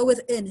us to go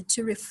within,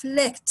 to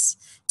reflect,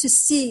 to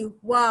see,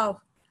 wow,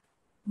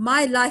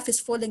 my life is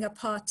falling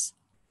apart.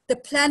 The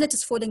planet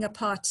is falling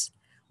apart.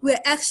 We're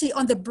actually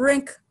on the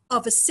brink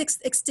of a sixth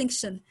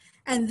extinction.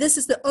 And this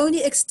is the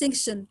only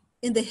extinction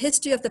in the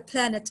history of the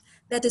planet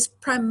that is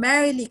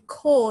primarily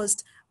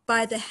caused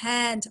by the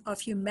hand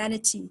of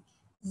humanity.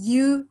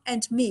 You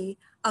and me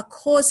are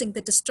causing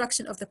the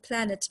destruction of the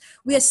planet.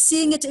 We are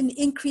seeing it in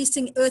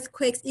increasing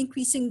earthquakes,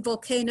 increasing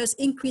volcanoes,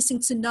 increasing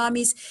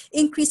tsunamis,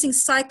 increasing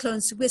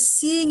cyclones. We're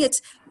seeing it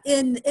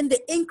in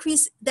the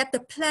increase that the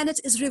planet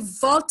is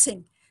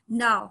revolting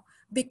now,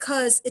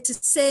 because it is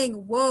saying,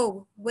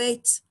 whoa,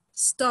 wait,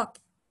 stop.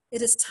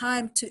 It is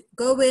time to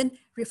go in,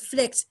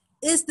 reflect.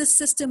 Is the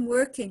system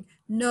working?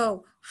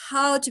 No.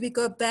 How do we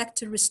go back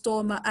to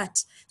restore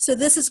Ma'at? So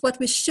this is what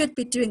we should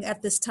be doing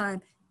at this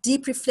time.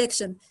 Deep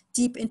reflection,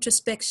 deep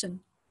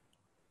introspection.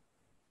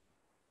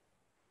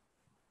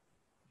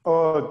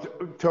 Oh,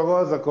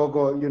 Thokoza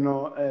Gogo,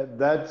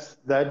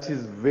 that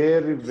is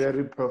very,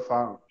 very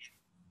profound.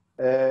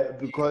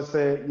 Because,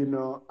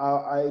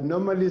 I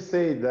normally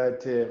say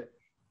that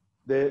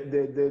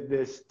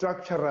the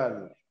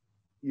structural,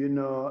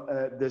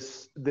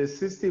 the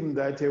system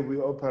that we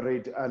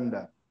operate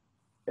under,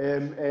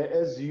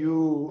 as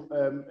you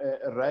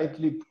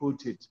rightly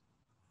put it,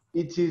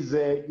 it is,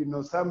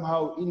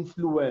 somehow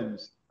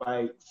influenced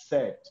by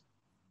Set.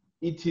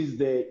 It is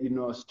the,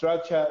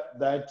 structure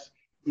that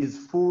is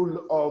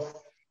full of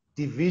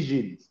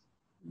divisions,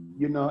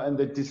 and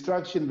the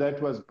destruction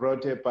that was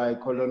brought up by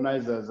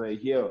colonizers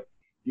here,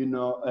 in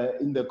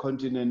the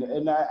continent.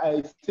 And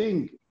I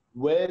think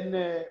when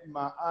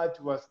Ma'at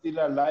was still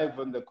alive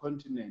on the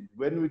continent,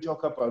 when we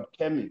talk about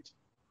Kemet,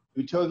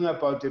 we're talking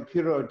about a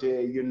period,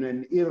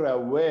 an era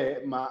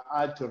where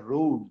Ma'at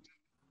ruled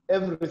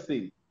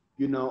everything,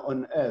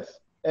 on earth.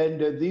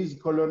 And these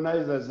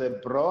colonizers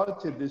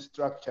brought this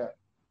structure,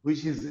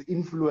 which is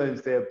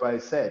influenced by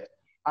Set.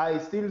 I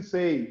still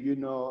say,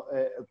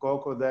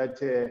 Gogo,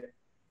 that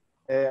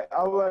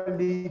our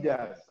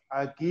leaders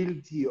are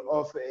guilty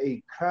of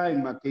a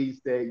crime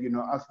against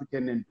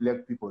African and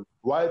Black people.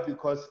 Why?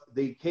 Because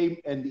they came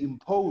and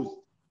imposed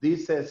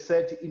this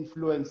Set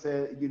influence,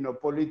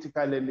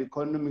 political and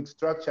economic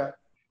structure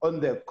on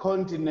the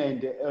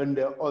continent. And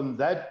on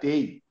that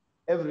day,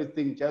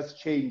 everything just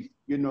changed.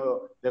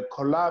 The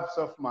collapse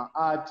of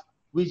Ma'at,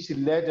 which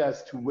led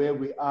us to where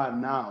we are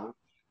now,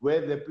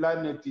 where the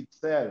planet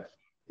itself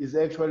is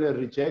actually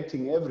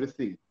rejecting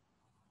everything.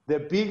 The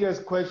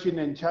biggest question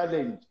and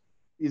challenge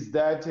is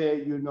that,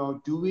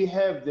 do we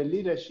have the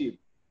leadership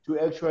to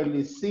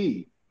actually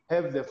see,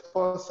 have the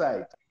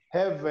foresight,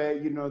 have,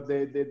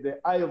 the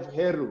eye of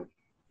Heru,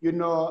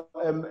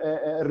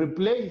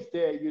 replaced,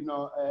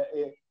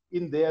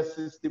 in their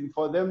system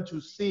for them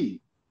to see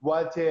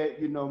what,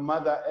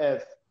 Mother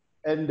Earth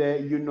and,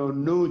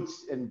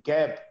 Newts and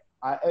Gap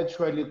are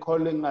actually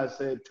calling us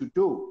to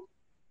do.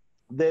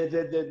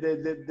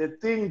 The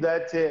thing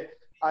that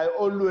I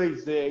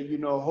always,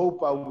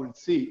 hope I will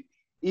see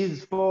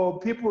is for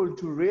people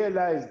to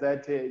realize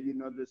that,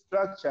 the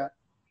structure,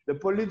 the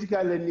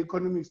political and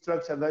economic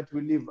structure that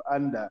we live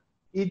under,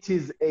 it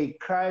is a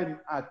crime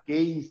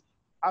against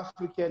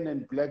African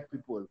and Black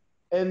people.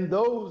 And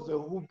those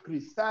who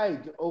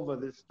preside over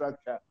the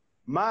structure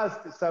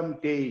must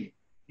someday,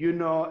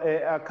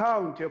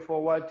 account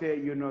for what,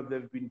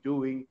 they've been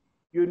doing,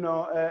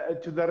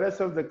 to the rest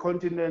of the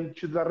continent,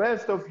 to the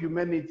rest of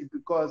humanity,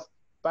 because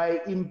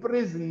by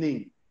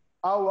imprisoning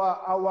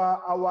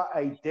our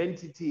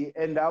identity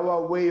and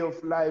our way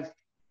of life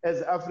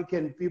as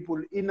African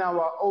people in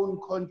our own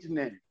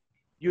continent,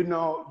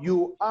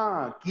 you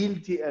are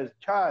guilty as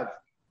charged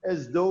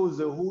as those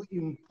who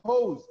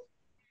imposed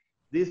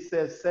this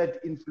set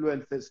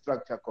influence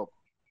structure.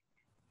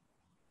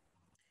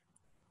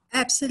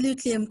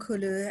 Absolutely,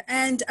 Mkhulu.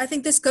 And I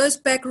think this goes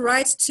back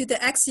right to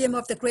the axiom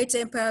of the great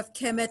empire of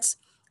Kemet,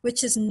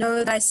 which is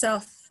know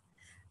thyself.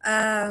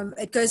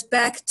 It goes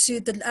back to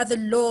the other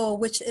law,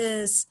 which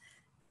is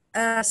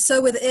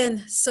so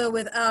within, so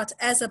without,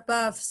 as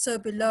above, so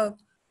below.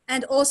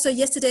 And also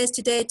yesterday is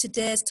today,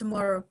 today is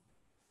tomorrow.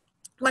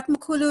 What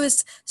Mkhulu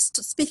is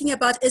speaking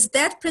about is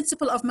that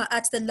principle of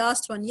Ma'at, the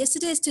last one.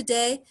 Yesterday is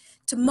today,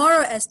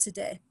 tomorrow as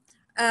today,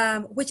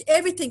 which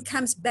everything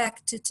comes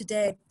back to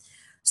today.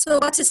 So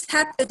what has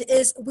happened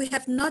is we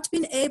have not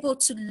been able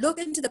to look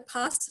into the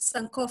past,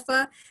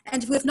 Sankofa,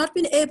 and we have not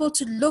been able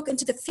to look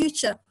into the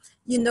future,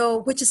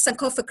 which is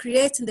Sankofa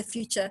creates in the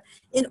future,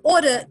 in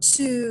order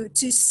to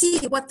see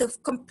what the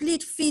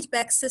complete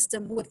feedback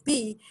system would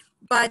be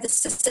by the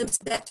systems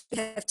that we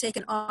have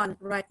taken on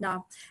right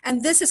now.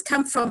 And this has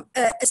come from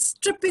a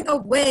stripping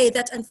away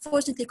that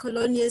unfortunately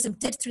colonialism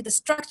did through the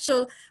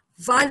structural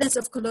violence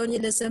of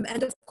colonialism,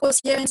 and of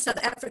course here in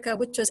South Africa,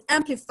 which was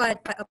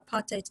amplified by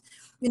apartheid,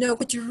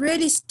 which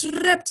really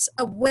stripped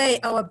away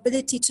our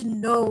ability to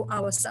know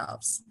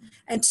ourselves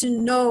and to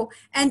know,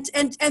 and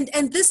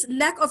this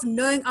lack of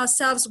knowing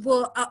ourselves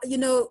will,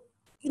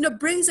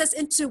 brings us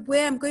into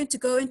where I'm going to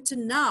go into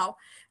now,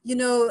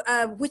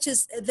 which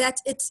is that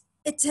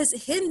it has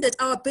hindered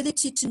our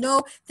ability to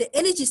know the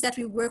energies that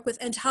we work with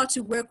and how to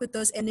work with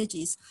those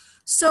energies.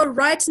 So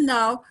right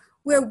now,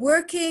 we're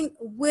working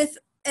with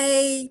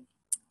a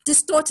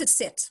distorted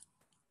set.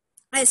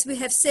 As we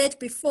have said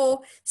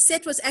before,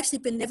 Set was actually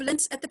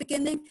benevolent at the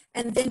beginning,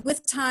 and then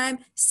with time,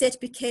 Set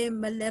became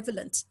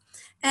malevolent.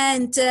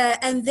 And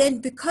then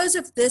because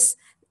of this,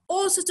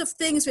 all sorts of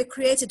things were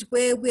created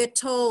where we're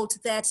told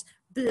that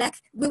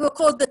black, we were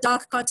called the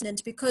dark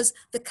continent because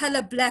the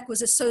color black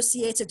was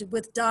associated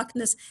with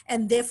darkness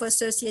and therefore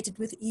associated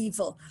with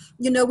evil.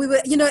 We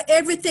were,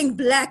 everything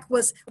black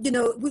was,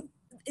 the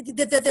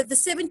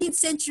 17th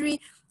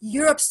century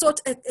Europe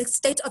sought a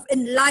state of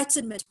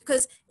enlightenment,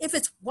 because if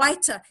it's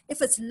whiter, if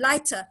it's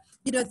lighter,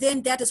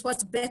 then that is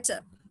what's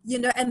better,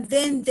 and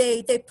then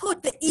they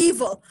put the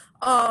evil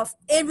of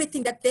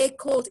everything that they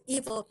called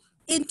evil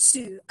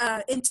into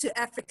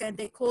Africa, and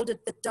they called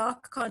it the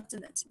dark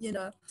continent,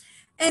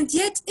 And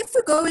yet, if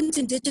we go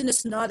into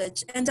indigenous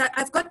knowledge, and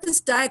I've got this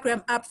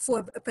diagram up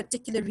for a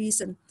particular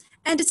reason,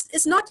 and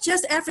it's not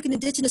just African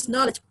indigenous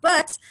knowledge,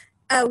 but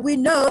we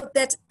know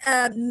that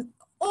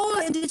all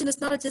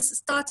indigenous knowledges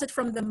started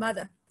from the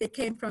mother. They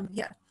came from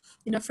here,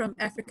 from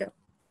Africa.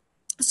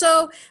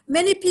 So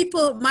many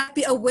people might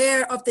be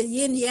aware of the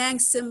yin-yang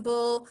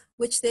symbol,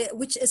 which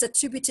is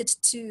attributed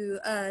to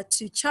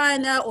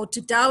China or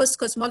to Taoist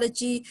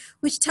cosmology,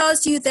 which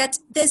tells you that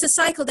there's a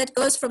cycle that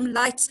goes from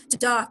light to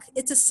dark.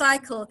 It's a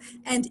cycle,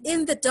 and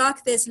in the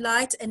dark there's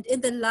light, and in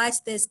the light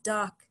there's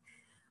dark.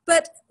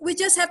 But we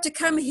just have to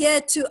come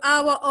here to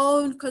our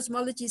own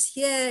cosmologies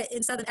here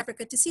in Southern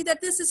Africa to see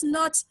that this is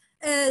not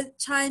a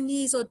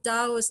Chinese or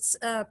Taoist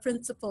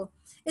principle.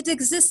 It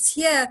exists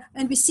here,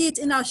 and we see it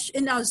in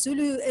our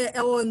Zulu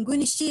or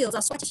Nguni shields,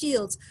 our Swati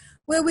shields,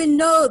 where we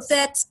know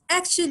that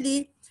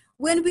actually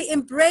when we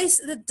embrace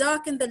the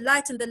dark and the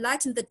light and the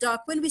light and the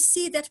dark, when we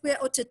see that we're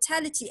a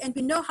totality and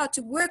we know how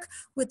to work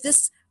with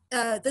this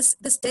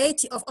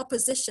deity of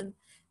opposition,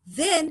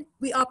 then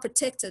we are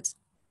protected.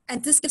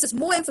 And this gives us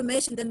more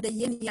information than the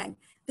yin-yang.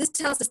 This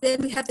tells us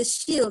then we have the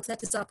shield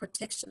that is our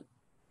protection.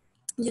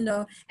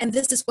 And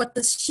this is what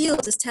the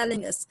shield is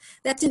telling us,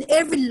 that in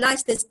every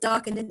light there's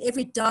dark, and in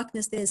every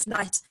darkness there's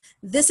light.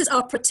 This is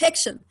our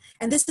protection,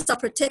 and this is our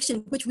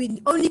protection which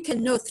we only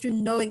can know through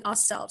knowing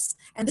ourselves.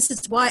 And this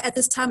is why at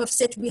this time of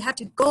Set we have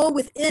to go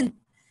within,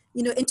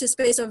 into a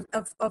space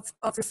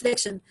of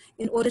reflection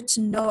in order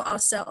to know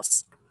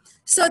ourselves.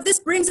 So this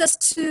brings us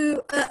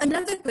to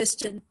another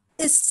question: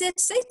 is Set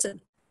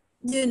Satan?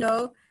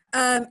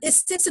 Is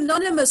Set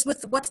synonymous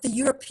with what the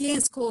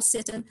Europeans call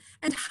Satan?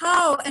 And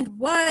how and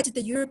why did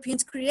the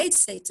Europeans create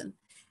Satan?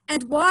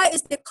 And why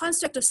is the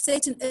construct of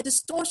Satan a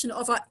distortion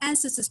of our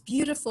ancestors'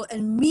 beautiful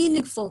and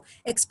meaningful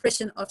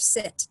expression of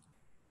Set?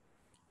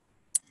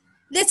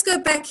 Let's go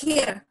back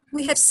here.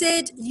 We have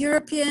said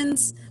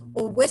Europeans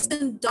or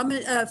Western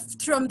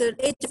from the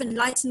Age of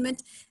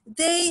Enlightenment,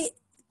 they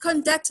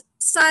conduct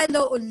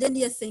silo or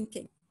linear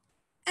thinking.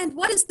 And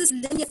what is this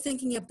linear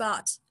thinking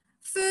about?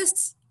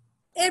 First,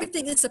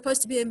 everything is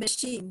supposed to be a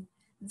machine.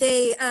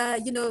 They,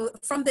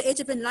 from the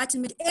Age of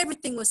Enlightenment,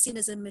 everything was seen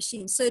as a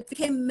machine. So it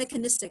became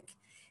mechanistic.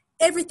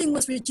 Everything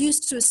was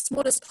reduced to its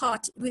smallest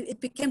part.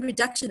 It became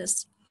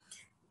reductionist.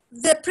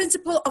 the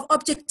principle of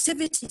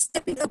objectivity,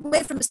 stepping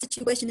away from a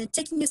situation and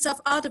taking yourself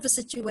out of a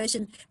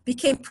situation,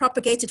 became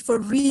propagated for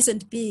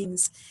reasoned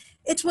beings.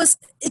 It was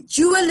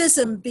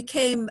dualism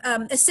became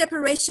a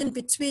separation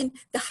between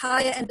the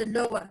higher and the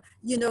lower,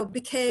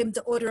 became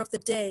the order of the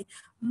day.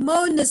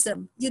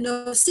 Monism,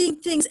 seeing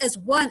things as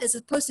one as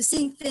opposed to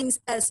seeing things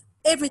as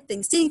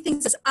everything, seeing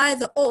things as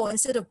either or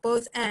instead of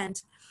both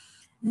and.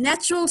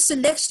 Natural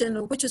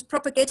selection, which was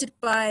propagated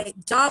by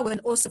Darwin,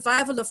 or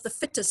survival of the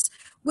fittest,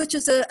 which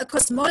is a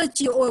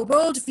cosmology or a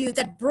worldview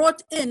that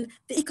brought in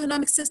the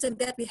economic system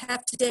that we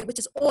have today, which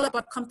is all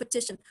about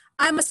competition.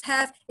 I must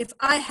have, if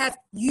I have,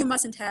 you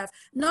mustn't have.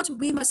 Not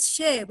we must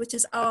share, which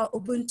is our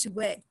Ubuntu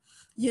way,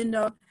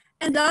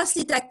 And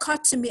lastly,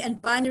 dichotomy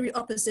and binary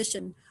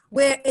opposition,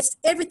 where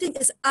everything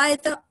is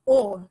either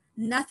or,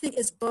 nothing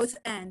is both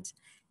and.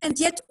 And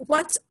yet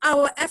what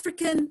our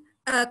African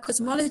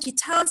cosmology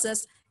tells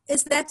us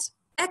is that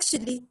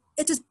actually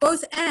it is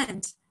both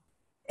and.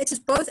 It is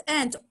both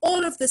and.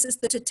 All of this is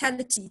the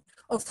totality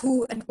of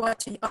who and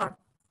what we are.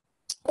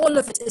 All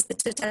of it is the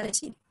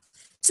totality.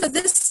 So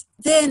this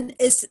then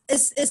is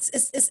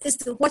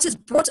what has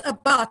brought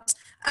about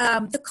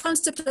the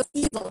concept of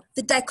evil,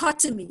 the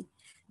dichotomy.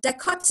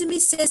 Dichotomy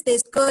says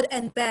there's good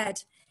and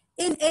bad.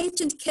 In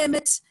ancient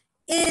Kemet,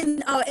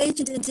 in our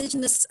ancient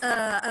indigenous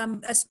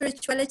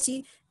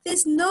spirituality,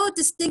 there's no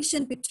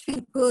distinction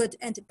between good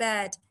and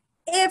bad.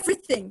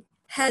 Everything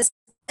has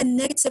a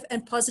negative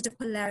and positive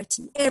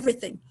polarity,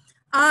 everything.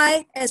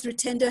 I, as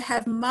Rutendo,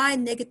 have my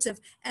negative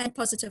and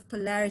positive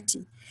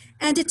polarity.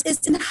 And it is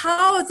in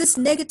how this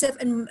negative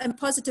and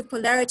positive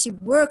polarity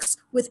works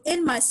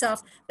within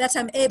myself that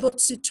I'm able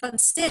to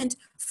transcend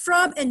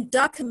from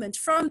endowment,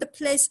 from the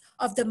place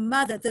of the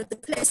mother, the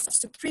place of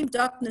supreme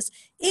darkness,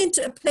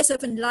 into a place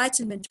of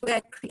enlightenment where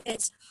I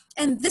create.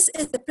 And this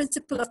is the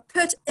principle of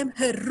Pert em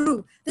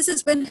Heru. This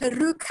is when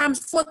Heru comes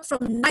forth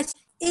from night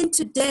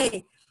into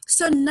day.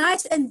 So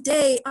night and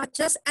day are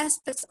just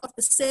aspects of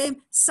the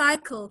same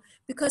cycle,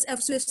 because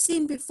as we've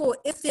seen before,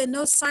 if there are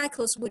no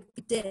cycles, would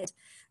be dead.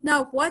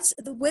 Now, what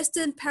the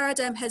Western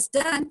paradigm has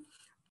done,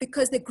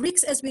 because the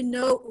Greeks, as we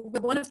know,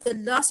 were one of the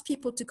last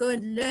people to go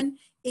and learn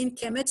in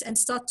Kemet and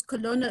start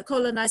to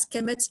colonize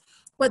Kemet,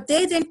 what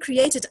they then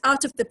created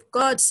out of the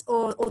gods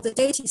or the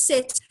deity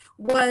set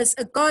was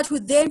a god who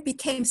then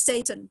became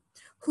Satan,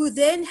 who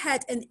then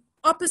had an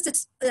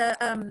opposite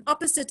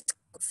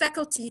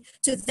faculty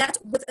to that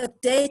with a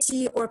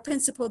deity or a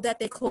principle that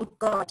they called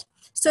God.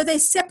 So they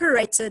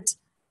separated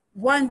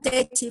one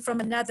deity from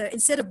another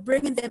instead of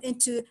bringing them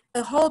into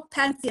a whole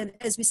pantheon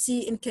as we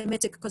see in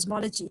Kemetic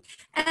cosmology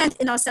and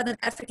in our Southern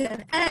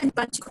African and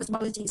Bantu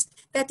cosmologies.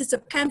 That is a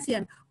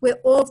pantheon where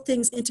all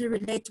things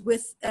interrelate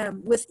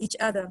with each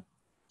other.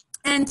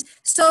 And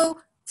so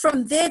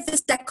from there,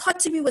 this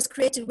dichotomy was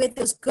created where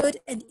there was good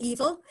and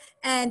evil,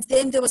 and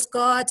then there was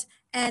God,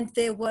 and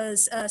there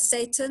was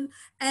Satan.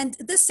 And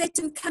this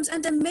Satan comes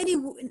under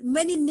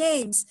many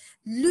names.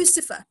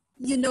 Lucifer,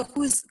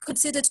 who's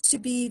considered to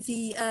be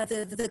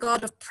the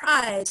god of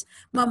pride.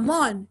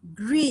 Mammon,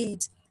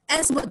 greed.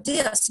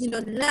 Asmodeus,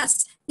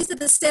 lust. These are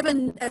the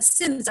 7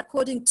 sins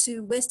according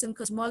to Western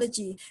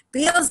cosmology.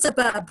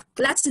 Beelzebub,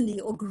 gluttony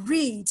or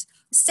greed.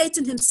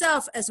 Satan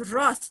himself as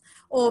wrath,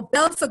 or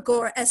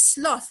Belphegor as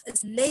sloth,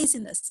 as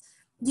laziness.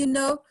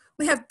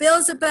 We have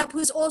Beelzebub,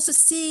 who's also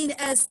seen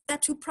as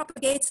that who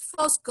propagates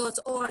false gods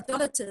or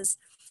idolaters.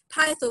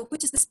 Python,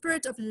 which is the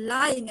spirit of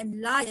lying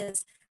and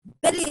liars.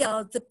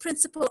 Belial, the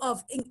principle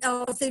of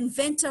the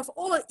inventor of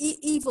all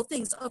evil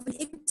things, of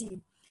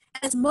iniquity.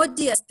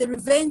 Asmodeus, the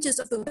revengers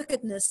of the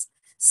wickedness.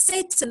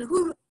 Satan,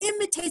 who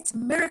imitates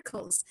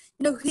miracles,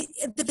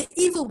 the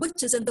evil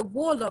witches and the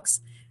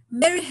warlocks.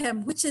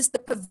 Mayhem, which is the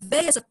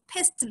purveyors of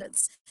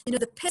pestilence,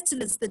 the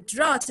pestilence, the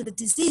drought, and the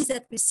disease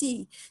that we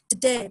see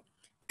today.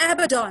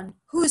 Abaddon,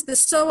 who is the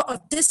sower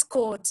of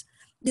discord,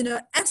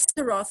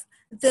 Astaroth,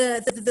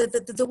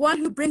 the one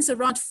who brings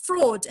around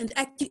fraud and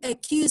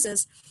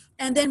accusers,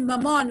 and then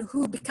Mammon,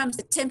 who becomes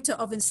the tempter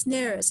of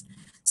ensnarers.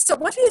 So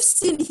what we've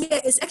seen here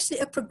is actually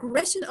a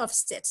progression of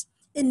Set.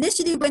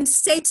 Initially, when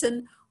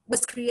Satan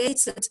was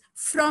created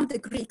from the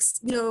Greeks,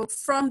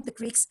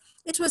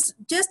 it was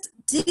just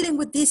dealing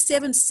with these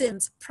 7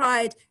 sins: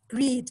 pride,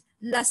 greed,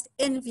 lust,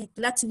 envy,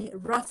 gluttony,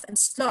 wrath, and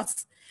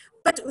sloth.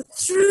 But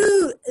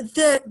through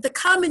the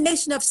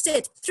culmination of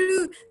Set,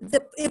 through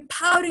the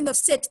empowering of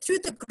Set, through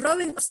the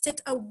growing of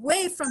Set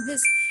away from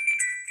his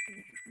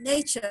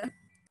nature.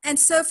 And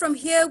so from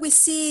here we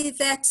see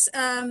that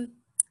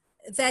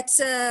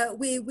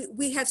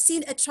we have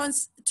seen a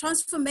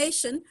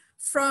transformation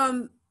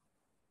from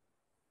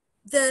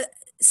the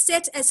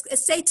Set as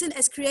Satan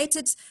as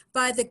created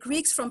by the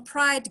Greeks from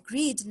pride,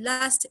 greed,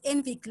 lust,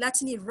 envy,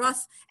 gluttony,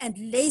 wrath, and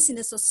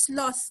laziness or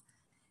sloth,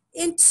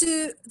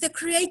 into the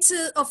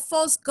creator of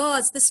false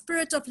gods, the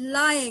spirit of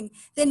lying,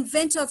 the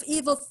inventor of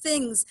evil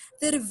things,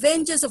 the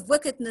revengers of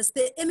wickedness,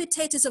 the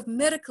imitators of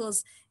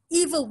miracles,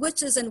 evil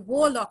witches and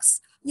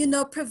warlocks,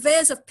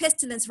 purveyors of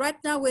pestilence. Right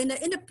now we're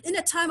in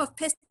a time of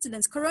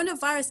pestilence.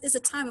 Coronavirus is a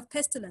time of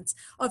pestilence,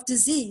 of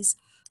disease.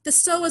 the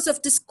sowers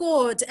of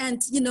discord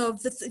and,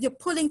 you're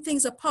pulling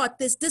things apart.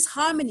 There's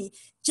disharmony.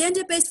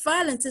 Gender-based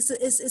violence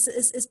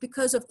is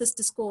because of this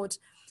discord.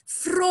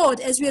 Fraud,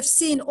 as we have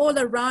seen all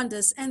around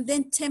us, and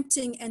then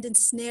tempting and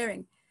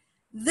ensnaring.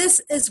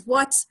 This is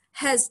what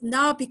has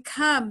now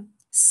become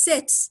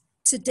Set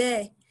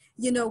today,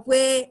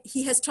 where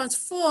he has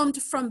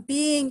transformed from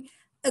being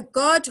a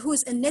God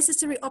who's a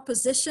necessary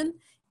opposition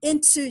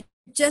into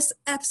just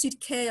absolute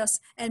chaos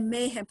and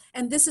mayhem.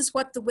 And this is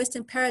what the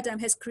Western paradigm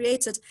has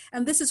created.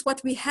 And this is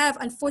what we have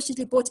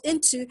unfortunately bought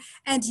into.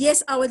 And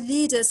yes, our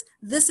leaders,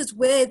 this is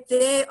where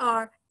they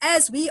are,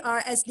 as we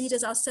are as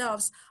leaders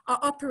ourselves, are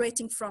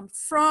operating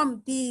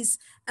from these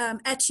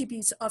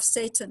attributes of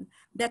Satan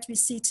that we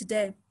see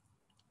today.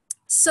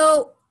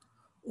 So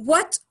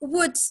what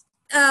would,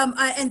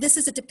 and this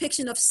is a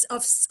depiction of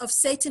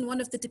Satan, one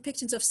of the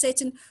depictions of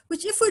Satan,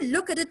 which if we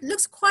look at it,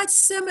 looks quite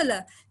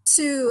similar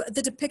to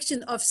the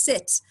depiction of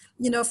Set,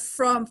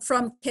 from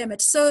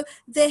Kemet. So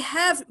they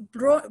have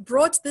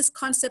brought this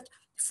concept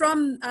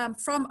from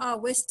our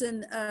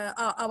Western,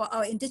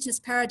 our indigenous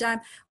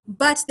paradigm,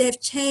 but they've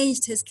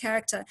changed his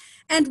character.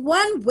 And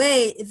one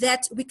way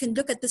that we can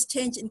look at this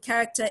change in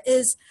character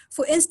is,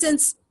 for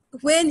instance,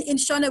 when in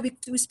Shona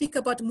we speak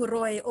about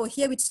Muroi, or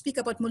here we speak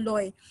about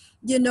Muloi,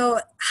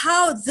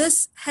 how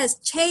this has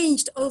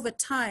changed over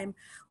time,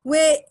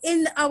 where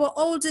in our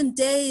olden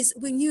days,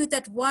 we knew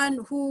that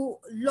one who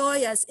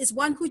lawyers is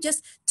one who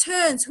just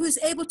turns, who is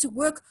able to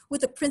work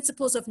with the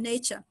principles of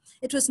nature.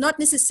 It was not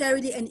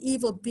necessarily an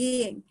evil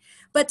being.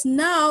 But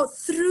now,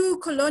 through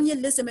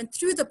colonialism and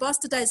through the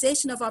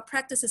bastardization of our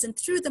practices and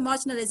through the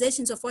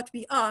marginalizations of what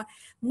we are,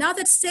 now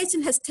that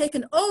Satan has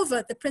taken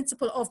over the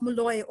principle of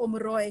Muloi or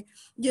Muroi,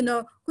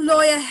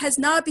 Huloya has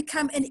now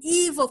become an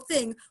evil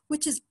thing,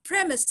 which is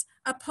premised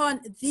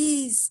upon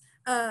these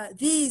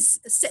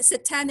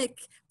satanic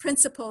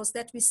principles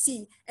that we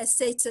see as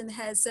Satan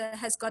has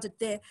got it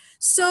there.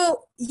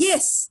 So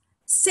yes,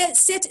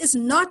 Set is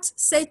not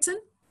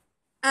Satan.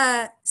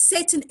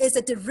 Satan is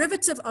a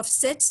derivative of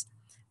Set,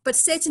 but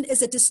Satan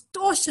is a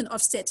distortion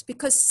of Set,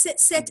 because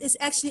Set is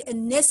actually a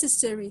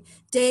necessary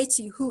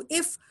deity who,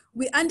 if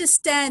we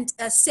understand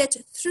Set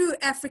through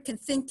African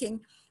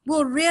thinking,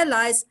 we'll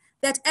realize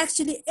that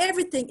actually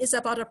everything is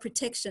about our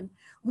protection.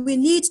 We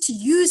need to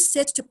use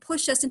Set to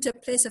push us into a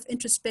place of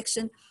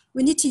introspection.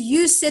 We need to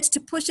use Set to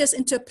push us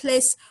into a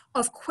place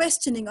of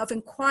questioning, of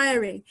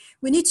inquiry.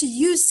 We need to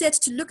use Set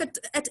to look at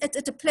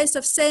a place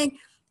of saying,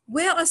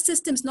 where are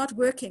systems not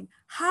working?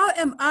 How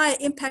am I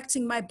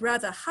impacting my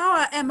brother?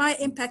 How am I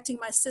impacting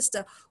my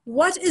sister?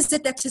 What is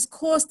it that has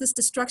caused this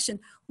destruction?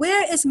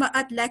 Where is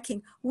Ma'at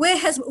lacking? Where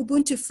has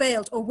Ubuntu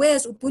failed? Or where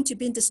has Ubuntu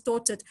been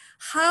distorted?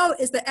 How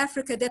is the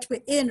Africa that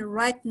we're in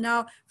right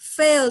now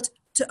failed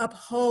to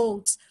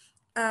uphold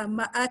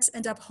Ma'at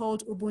and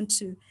uphold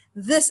Ubuntu?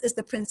 This is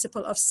the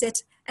principle of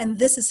Set, and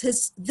this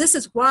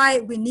is why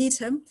we need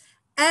him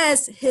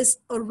as his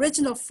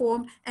original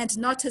form and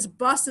not his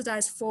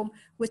bastardized form,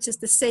 which is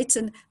the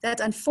Satan that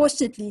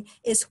unfortunately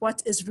is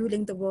what is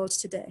ruling the world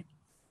today.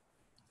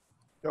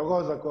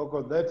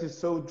 Coco, that is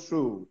so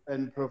true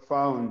and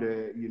profound,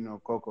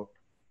 Coco.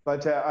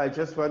 But I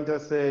just want to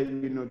say,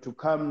 to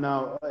come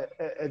now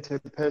at a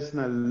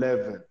personal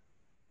level,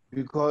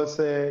 because,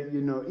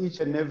 each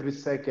and every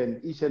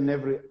second, each and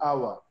every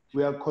hour,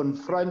 we are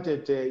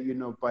confronted,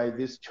 by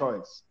this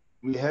choice.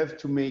 We have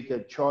to make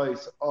a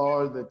choice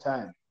all the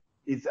time.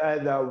 It's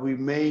either we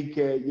make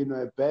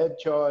a bad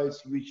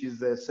choice, which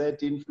is a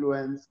set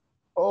influence,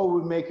 or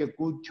we make a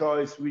good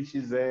choice, which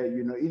is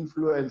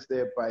influenced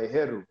by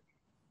Heru.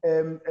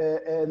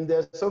 And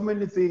there's so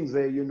many things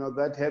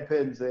that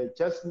happens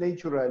just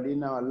naturally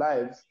in our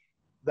lives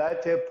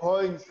that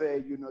points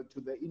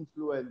to the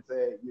influence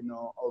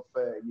of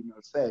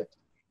Set.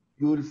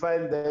 You will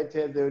find that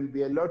there will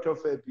be a lot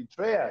of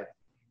betrayal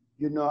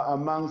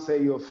amongst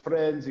your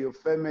friends, your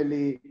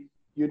family,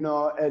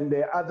 and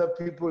the other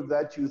people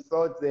that you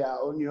thought they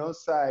are on your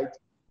side.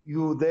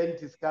 You then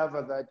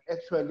discover that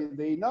actually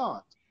they're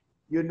not.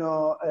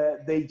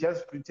 They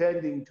just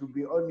pretending to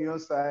be on your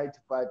side,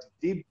 but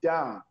deep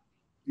down,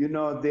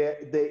 there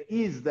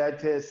is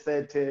that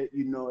set,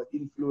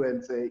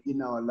 influence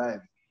in our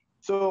lives.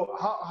 So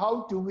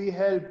how do we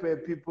help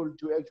people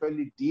to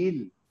actually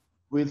deal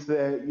with,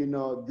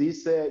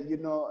 this,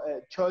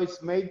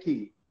 choice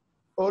making?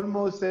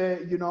 Almost,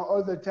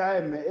 all the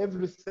time,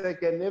 every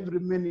second, every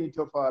minute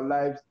of our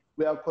lives,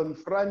 we are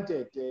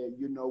confronted,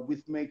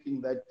 with making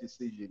that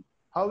decision.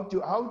 How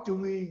do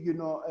we,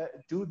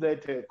 do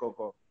that,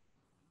 Coco?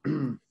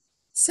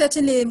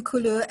 Certainly,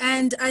 Mkhulu.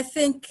 And I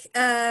think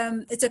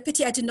it's a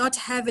pity I do not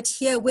have it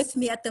here with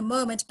me at the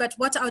moment, but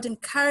what I would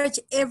encourage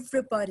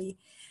everybody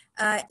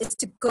is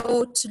to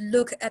go to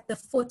look at the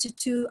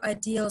 42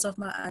 ideals of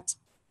Ma'at.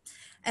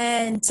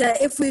 And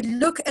if we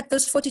look at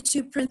those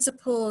 42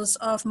 principles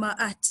of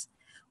Ma'at,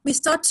 we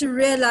start to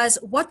realize,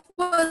 what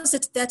was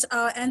it that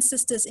our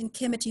ancestors in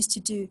Kemet used to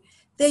do?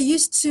 They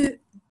used to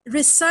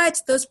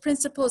recite those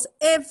principles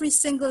every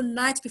single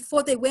night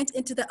before they went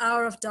into the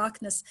hour of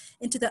darkness,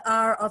 into the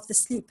hour of the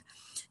sleep.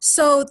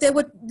 So they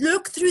would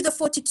look through the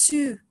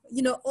 42,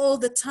 all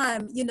the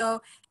time,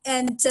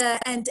 and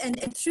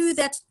through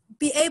that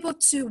be able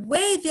to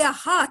weigh their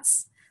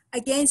hearts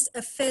against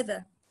a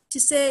feather, to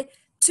say,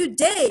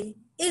 today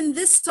in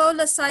this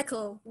solar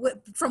cycle,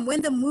 from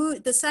when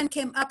the sun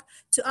came up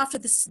to after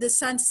the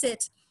sun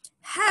set,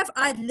 have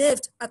I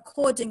lived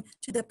according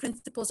to the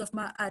principles of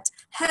Ma'at?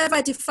 Have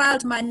I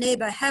defiled my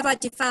neighbor? Have I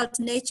defiled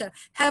nature?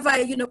 Have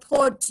I,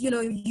 poured,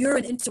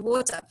 urine into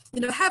water?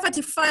 Have I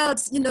defiled,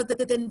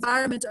 the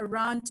environment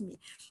around me?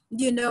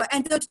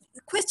 And they'll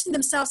question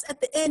themselves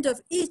at the end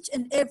of each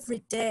and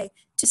every day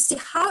to see,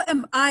 how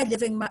am I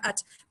living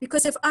Ma'at?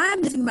 Because if I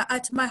am living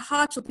Ma'at, my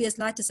heart will be as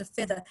light as a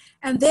feather.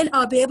 And then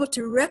I'll be able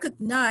to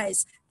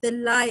recognize the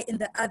lie in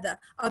the other.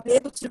 I'll be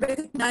able to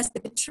recognize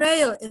the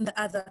betrayal in the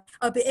other.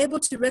 I'll be able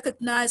to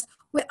recognize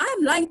where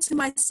I'm lying to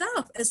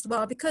myself as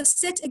well, because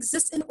Set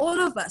exists in all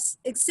of us,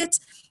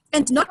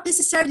 and not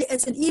necessarily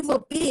as an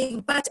evil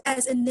being, but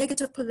as a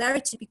negative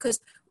polarity,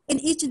 because in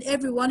each and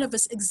every one of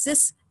us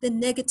exists the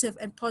negative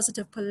and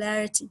positive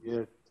polarity.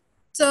 Yeah.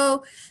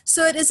 So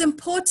it is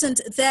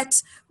important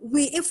that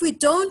if we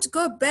don't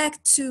go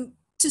back to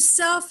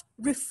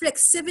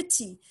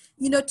self-reflexivity,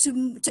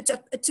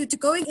 to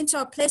going into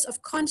our place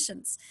of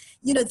conscience,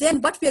 then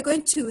what we are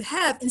going to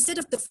have, instead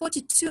of the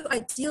 42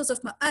 ideals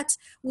of Ma'at,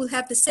 we'll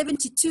have the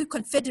 72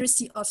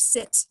 confederacy of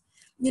Set,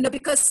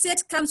 because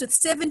Set comes with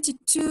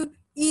 72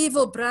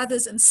 evil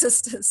brothers and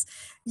sisters,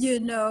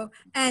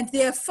 and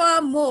they're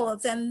far more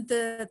than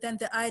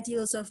the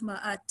ideals of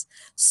Ma'at.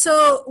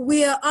 So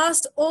we are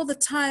asked all the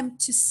time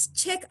to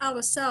check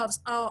ourselves.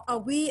 Are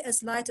we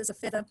as light as a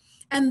feather?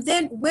 And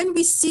then when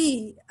we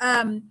see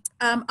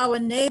our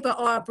neighbor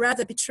or our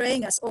brother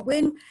betraying us, or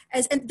and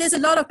there's a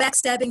lot of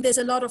backstabbing, there's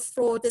a lot of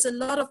fraud, there's a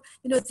lot of,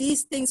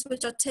 these things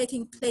which are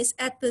taking place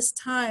at this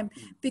time,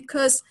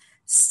 because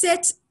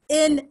Set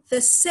in the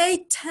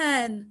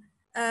Satan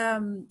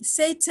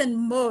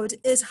mode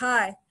is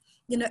high,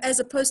 as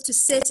opposed to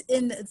Set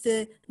in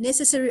the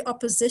necessary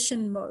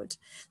opposition mode.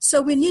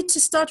 So we need to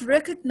start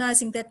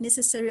recognizing that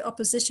necessary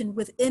opposition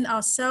within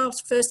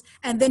ourselves first,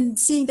 and then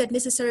seeing that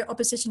necessary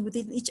opposition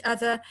within each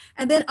other,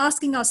 and then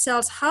asking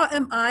ourselves, how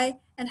am I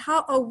and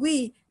how are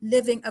we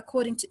living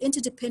according to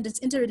interdependence,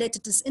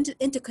 interrelatedness,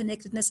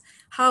 interconnectedness?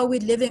 How are we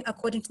living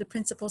according to the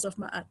principles of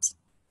Ma'at?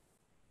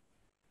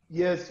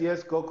 Yes,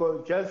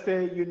 Coco. Just,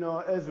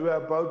 as we're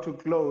about to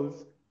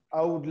close,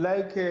 I would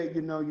like,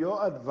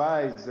 your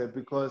advice,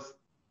 because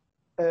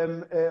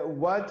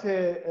what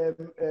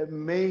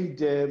made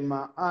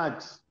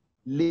Ma'at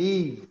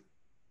leave,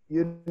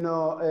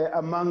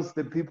 amongst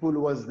the people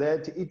was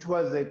that it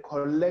was a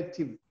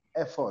collective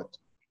effort,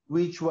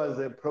 which was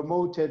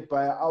promoted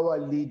by our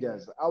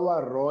leaders,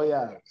 our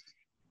royals.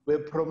 We're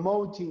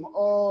promoting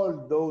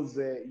all those,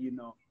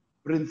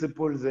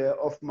 principles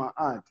of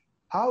Ma'at.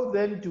 How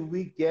then do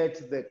we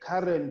get the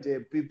current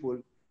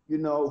people,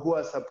 who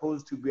are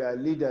supposed to be our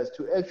leaders,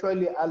 to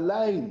actually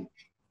align,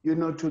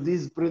 to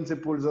these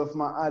principles of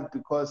Ma'at?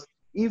 Because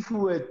if we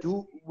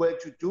were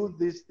to do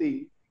this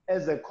thing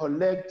as a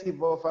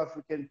collective of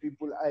African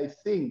people, I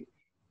think,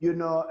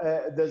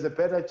 there's a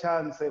better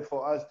chance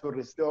for us to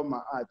restore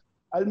Ma'at.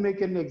 I'll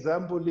make an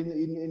example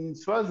in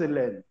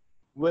Swaziland.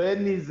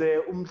 When is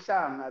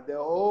Umhlanga, the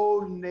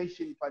whole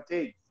nation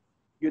partakes,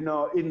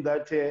 in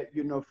that,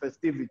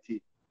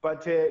 festivity.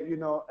 But,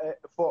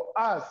 for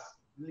us,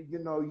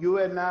 you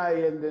and I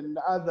and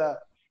other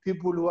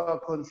people who are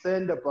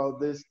concerned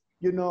about this,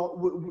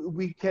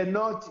 we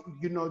cannot,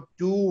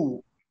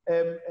 do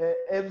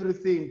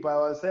everything by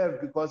ourselves,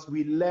 because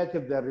we lack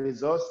the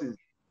resources.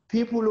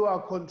 People who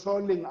are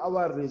controlling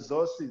our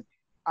resources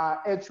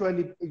are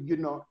actually,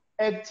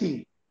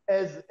 acting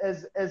as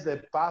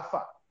a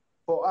buffer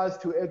for us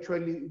to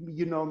actually,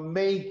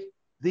 make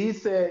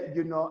this, a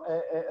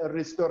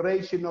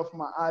restoration of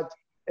Ma'at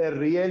a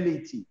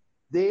reality.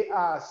 They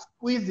are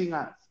squeezing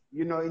us,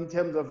 in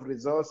terms of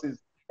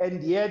resources,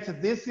 and yet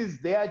this is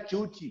their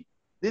duty.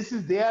 This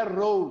is their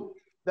role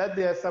that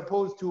they are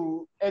supposed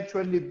to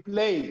actually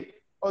play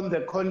on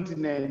the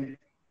continent,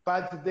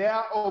 but they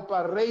are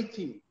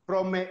operating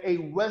from a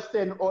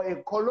Western or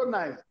a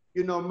colonized,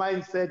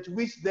 mindset,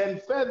 which then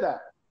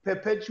further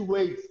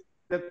perpetuates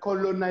the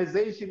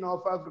colonization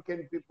of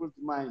African people's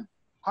mind.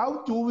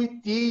 How do we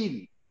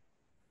deal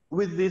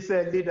with this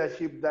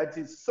leadership that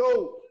is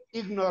so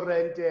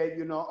ignorant,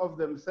 of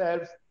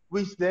themselves,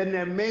 which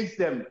then makes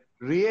them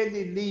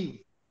really live,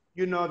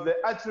 the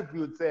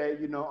attributes,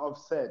 of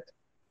Set?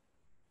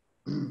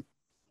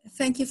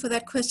 Thank you for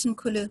that question,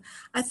 Mkhulu.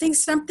 I think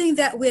something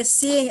that we're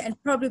seeing,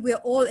 and probably we're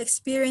all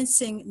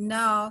experiencing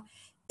now,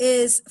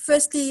 is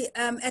firstly,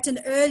 at an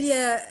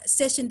earlier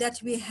session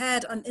that we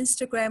had on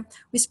Instagram,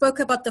 we spoke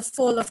about the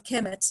fall of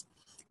Kemet,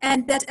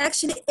 and that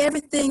actually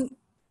everything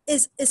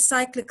is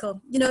cyclical.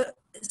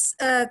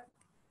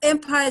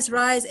 Empires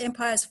rise,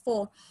 empires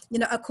fall,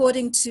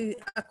 according to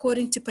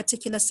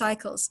particular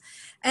cycles.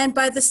 And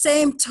by the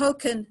same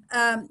token,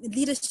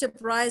 leadership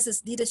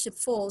rises, leadership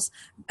falls,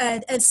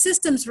 and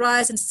systems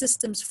rise and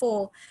systems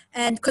fall,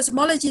 and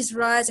cosmologies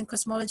rise and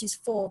cosmologies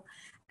fall.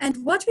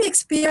 And what we're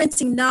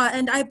experiencing now,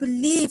 and I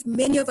believe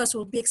many of us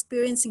will be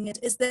experiencing it,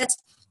 is that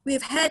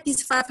we've had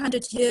these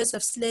 500 years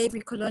of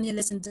slavery,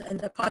 colonialism, and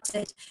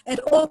apartheid, and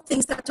all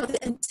things that are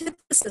the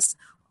antithesis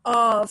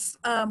of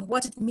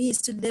what it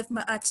means to live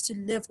Ma'at, to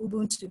live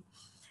Ubuntu.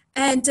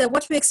 And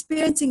what we're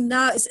experiencing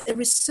now is a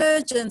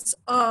resurgence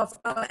of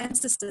our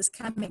ancestors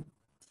coming.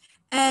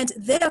 And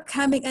they are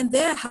coming and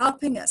they're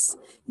helping us,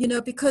 you know,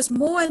 because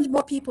more and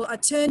more people are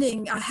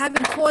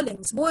having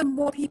callings. More and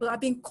more people are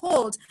being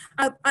called,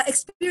 are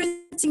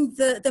experiencing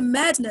the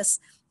madness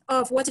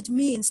of what it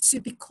means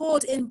to be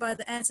called in by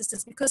the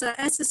ancestors, because our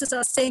ancestors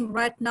are saying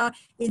right now,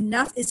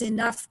 enough is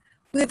enough.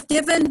 We've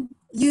given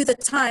you the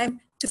time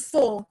to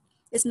fall.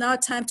 It's now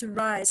time to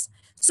rise.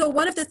 So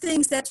one of the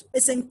things that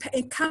is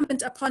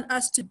incumbent upon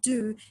us to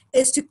do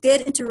is to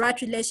get into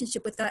right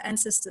relationship with our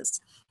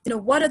ancestors. You know,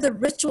 what are the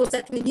rituals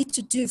that we need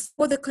to do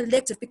for the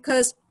collective?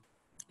 Because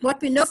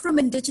what we know from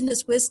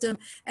indigenous wisdom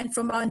and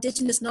from our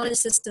indigenous knowledge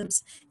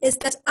systems is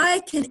that I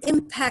can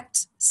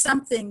impact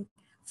something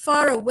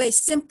far away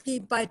simply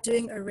by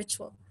doing a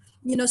ritual.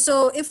 You know,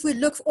 so if we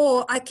look,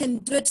 or I can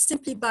do it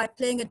simply by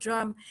playing a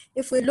drum.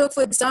 If we look,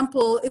 for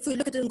example, if we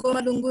look at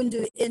Ngoma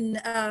Lungundu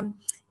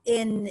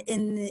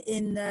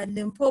in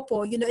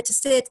Limpopo, you know, it is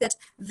said that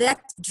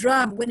that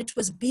drum, when it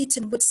was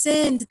beaten, would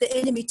send the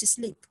enemy to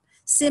sleep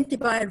simply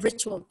by a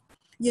ritual.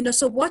 You know,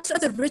 so what are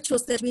the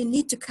rituals that we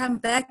need to come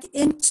back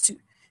into,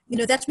 you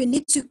know, that we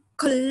need to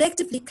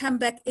collectively come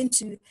back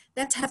into,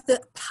 that have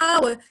the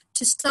power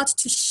to start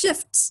to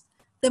shift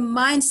the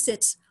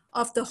mindset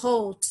of the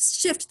whole, to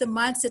shift the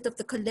mindset of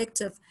the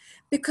collective,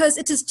 because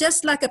it is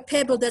just like a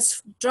pebble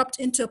that's dropped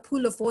into a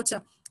pool of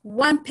water.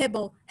 One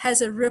pebble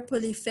has a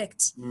ripple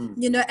effect,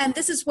 you know, and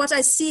this is what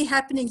I see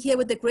happening here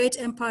with the great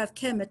empire of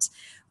Kemet.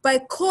 By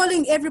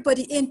calling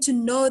everybody in to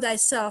know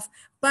thyself,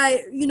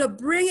 by, you know,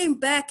 bringing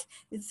back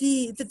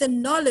the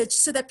knowledge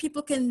so that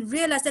people can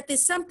realize that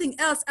there's something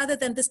else other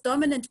than this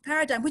dominant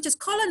paradigm, which has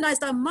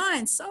colonized our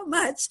minds so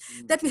much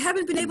that we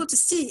haven't been able to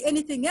see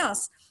anything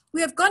else.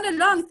 We have gone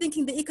along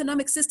thinking the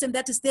economic system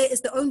that is there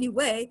is the only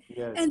way,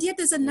 and yet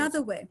there's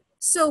another way.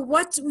 So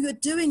what we are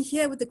doing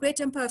here with the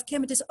great empire of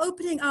Kemet is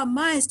opening our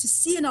minds to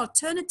see an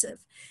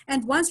alternative.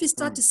 And once we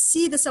start to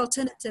see this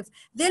alternative,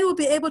 then we'll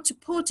be able to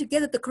pull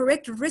together the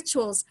correct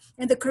rituals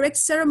and the correct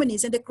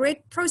ceremonies and the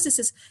correct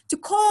processes to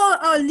call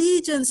our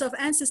legions of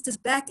ancestors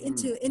back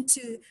into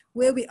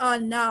where we are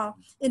now,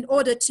 in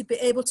order to be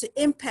able to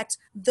impact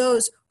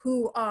those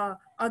who are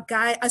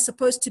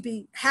supposed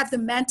to have the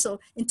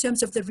mantle in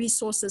terms of the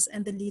resources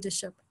and the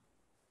leadership.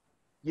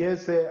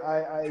 Yes,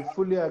 I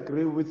fully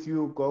agree with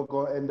you,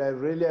 Gogo, and I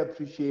really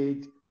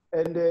appreciate.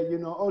 And, you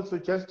know, also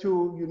just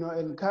to, you know,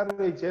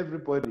 encourage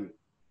everybody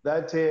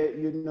that,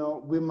 you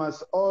know, we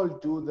must all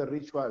do the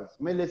rituals.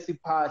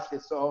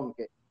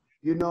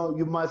 You know,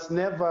 you must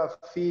never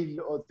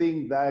feel or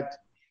think that,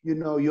 you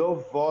know, your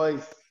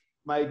voice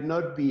might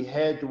not be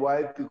heard.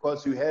 Why?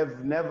 Because you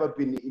have never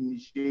been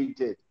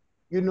initiated.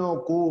 You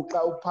know,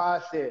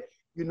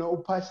 you know,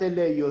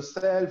 upashele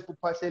yourself,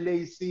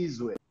 upashele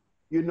isizwe,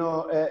 you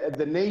know,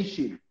 the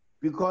nation,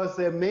 because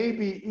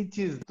maybe it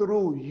is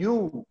through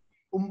you,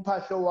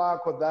 umpasho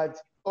wako, that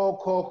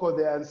Okoko,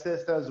 the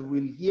ancestors,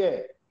 will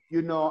hear,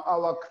 you know,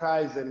 our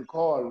cries and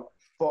call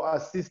for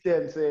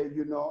assistance,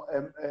 you know,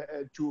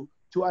 to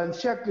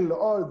unshackle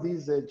all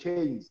these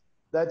chains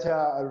that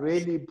are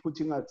really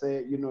putting us,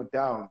 you know,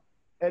 down.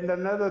 And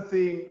another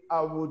thing I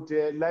would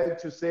like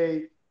to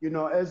say, you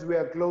know, as we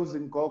are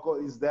closing, Gogo,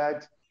 is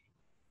that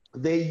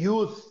the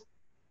youth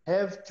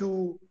have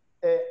to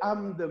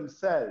arm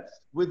themselves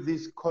with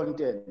this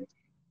content,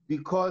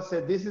 because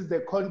this is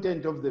the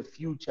content of the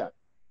future.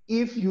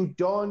 If you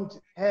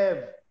don't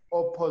have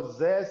or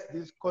possess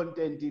this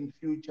content in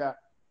future,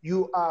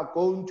 you are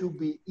going to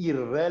be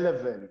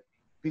irrelevant,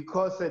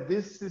 because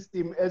this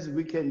system, as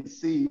we can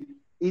see,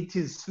 it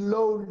is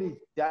slowly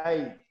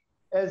dying.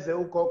 As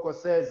Ukoko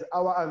says,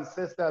 our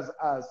ancestors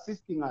are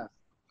assisting us,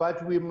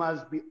 but we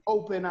must be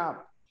open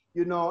up,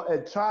 you know,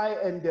 try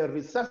and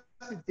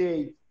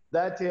resuscitate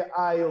that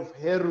eye of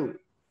Heru,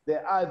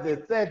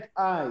 the third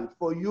eye,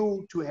 for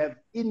you to have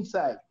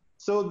insight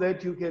so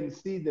that you can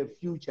see the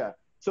future.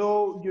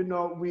 So, you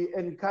know, we're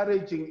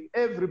encouraging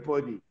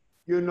everybody,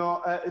 you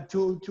know,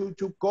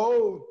 to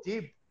go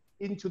deep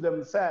into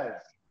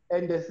themselves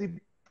and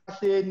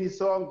see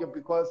song,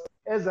 because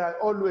as I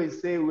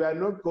always say, we are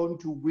not going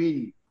to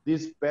win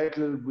this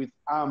battle with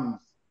arms,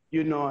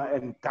 you know,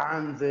 and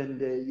guns and,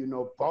 you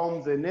know,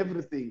 bombs and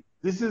everything.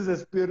 This is a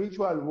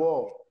spiritual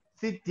war.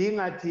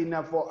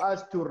 Sidinga for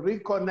us to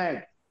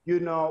reconnect, you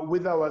know,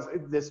 with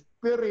the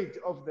spirit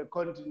of the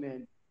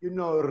continent, you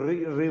know,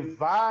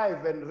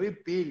 revive and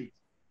rebuild,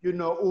 you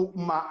know,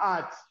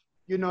 Ma'at,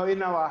 you know,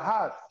 in our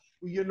hearts.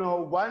 You know,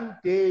 one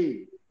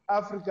day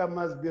Africa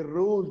must be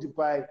ruled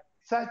by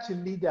such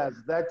leaders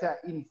that are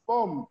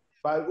informed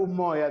by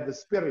Umoya, the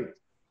spirit.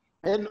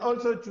 And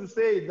also to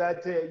say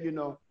that, you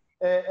know,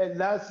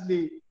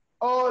 lastly,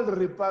 all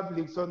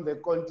republics on the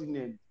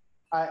continent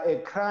are a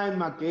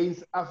crime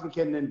against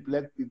African and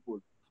Black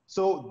people.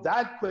 So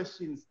that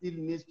question still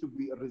needs to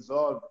be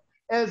resolved.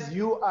 as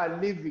you are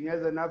living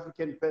as an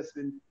African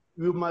person,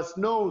 you must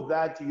know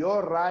that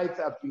your rights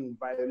are being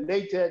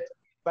violated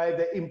by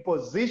the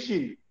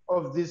imposition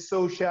of this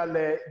social,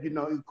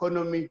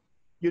 economic,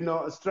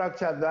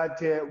 structure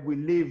that we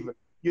live,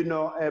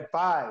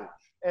 by.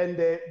 And,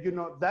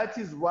 that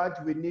is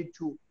what we need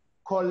to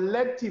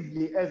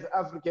collectively as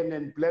African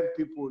and Black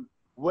people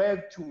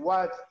work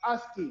towards,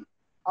 asking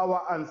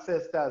our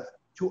ancestors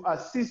to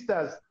assist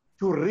us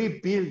to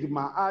rebuild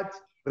Ma'at,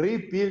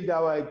 rebuild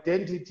our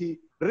identity,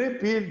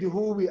 rebuild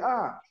who we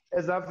are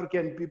as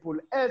African people,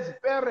 as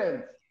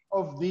parents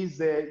of these,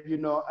 they've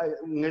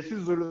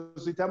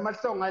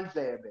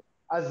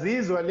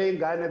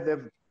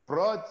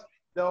brought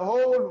the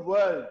whole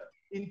world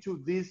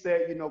into this,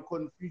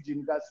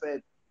 confusion,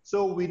 said.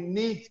 So we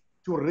need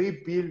to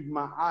rebuild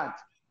Ma'at,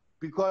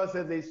 because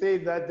they say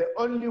that the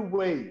only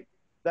way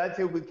that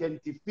we can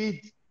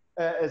defeat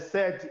a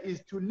set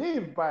is to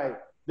live by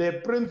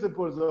the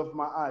principles of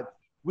Ma'at.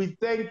 We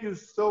thank you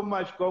so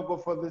much, Gogo,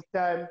 for this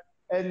time.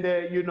 And,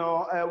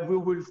 we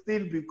will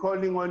still be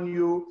calling on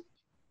you,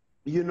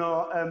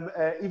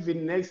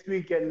 even next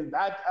week and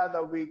that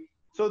other week,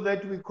 so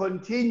that we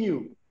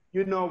continue.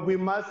 We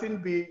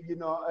mustn't be,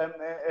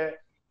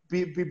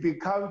 be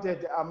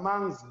counted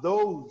amongst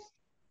those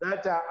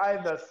that are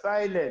either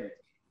silent,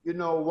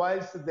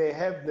 whilst they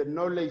have the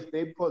knowledge,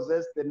 they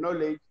possess the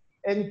knowledge,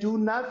 and do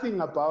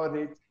nothing about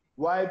it.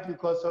 Why?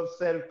 Because of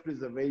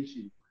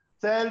self-preservation.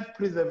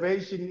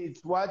 Self-preservation is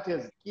what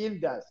has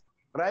killed us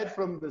right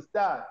from the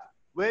start.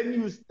 When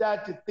you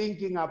start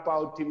thinking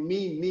about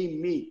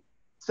me,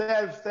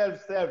 self,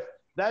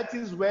 that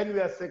is when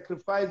we are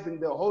sacrificing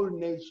the whole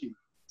nation.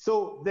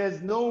 So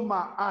there's no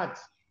Ma'at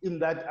in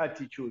that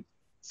attitude.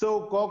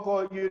 So,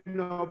 Gogo,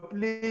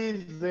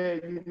 please,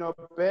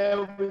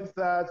 bear with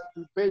us,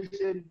 be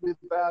patient with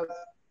us,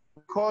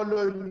 call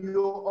on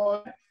you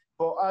all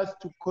for us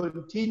to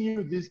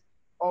continue this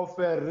of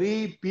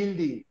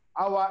rebuilding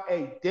our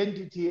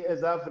identity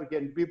as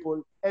African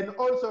people, and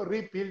also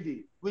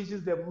rebuilding, which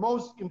is the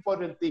most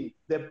important thing,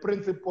 the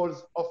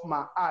principles of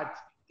Ma'at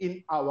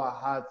in our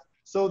hearts,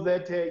 so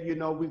that,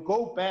 we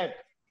go back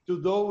to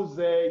those,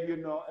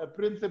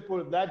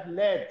 principles that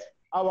led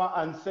our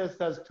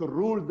ancestors to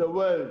rule the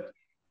world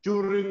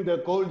during the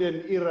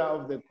golden era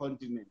of the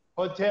continent.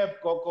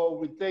 Hotep, Gogo,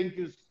 we thank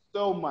you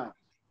so much.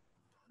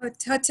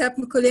 Hotep,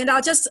 Mkhulu. And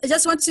I just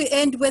want to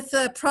end with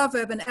a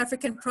proverb, an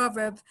African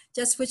proverb,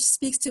 just which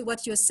speaks to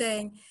what you're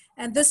saying.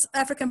 And this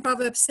African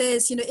proverb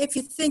says, if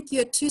you think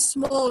you're too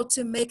small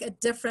to make a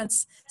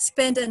difference,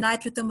 spend a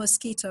night with a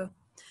mosquito.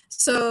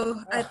 So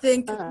I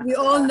think we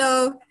all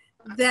know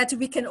that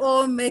we can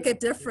all make a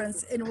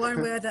difference in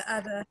one way or the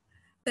other.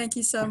 Thank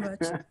you so much.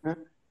 Thank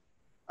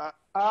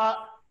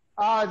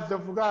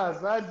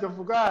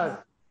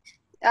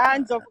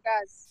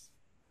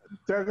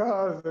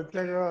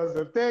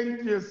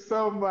you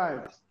so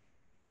much.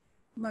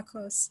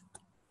 Makos.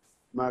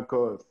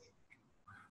 Makos.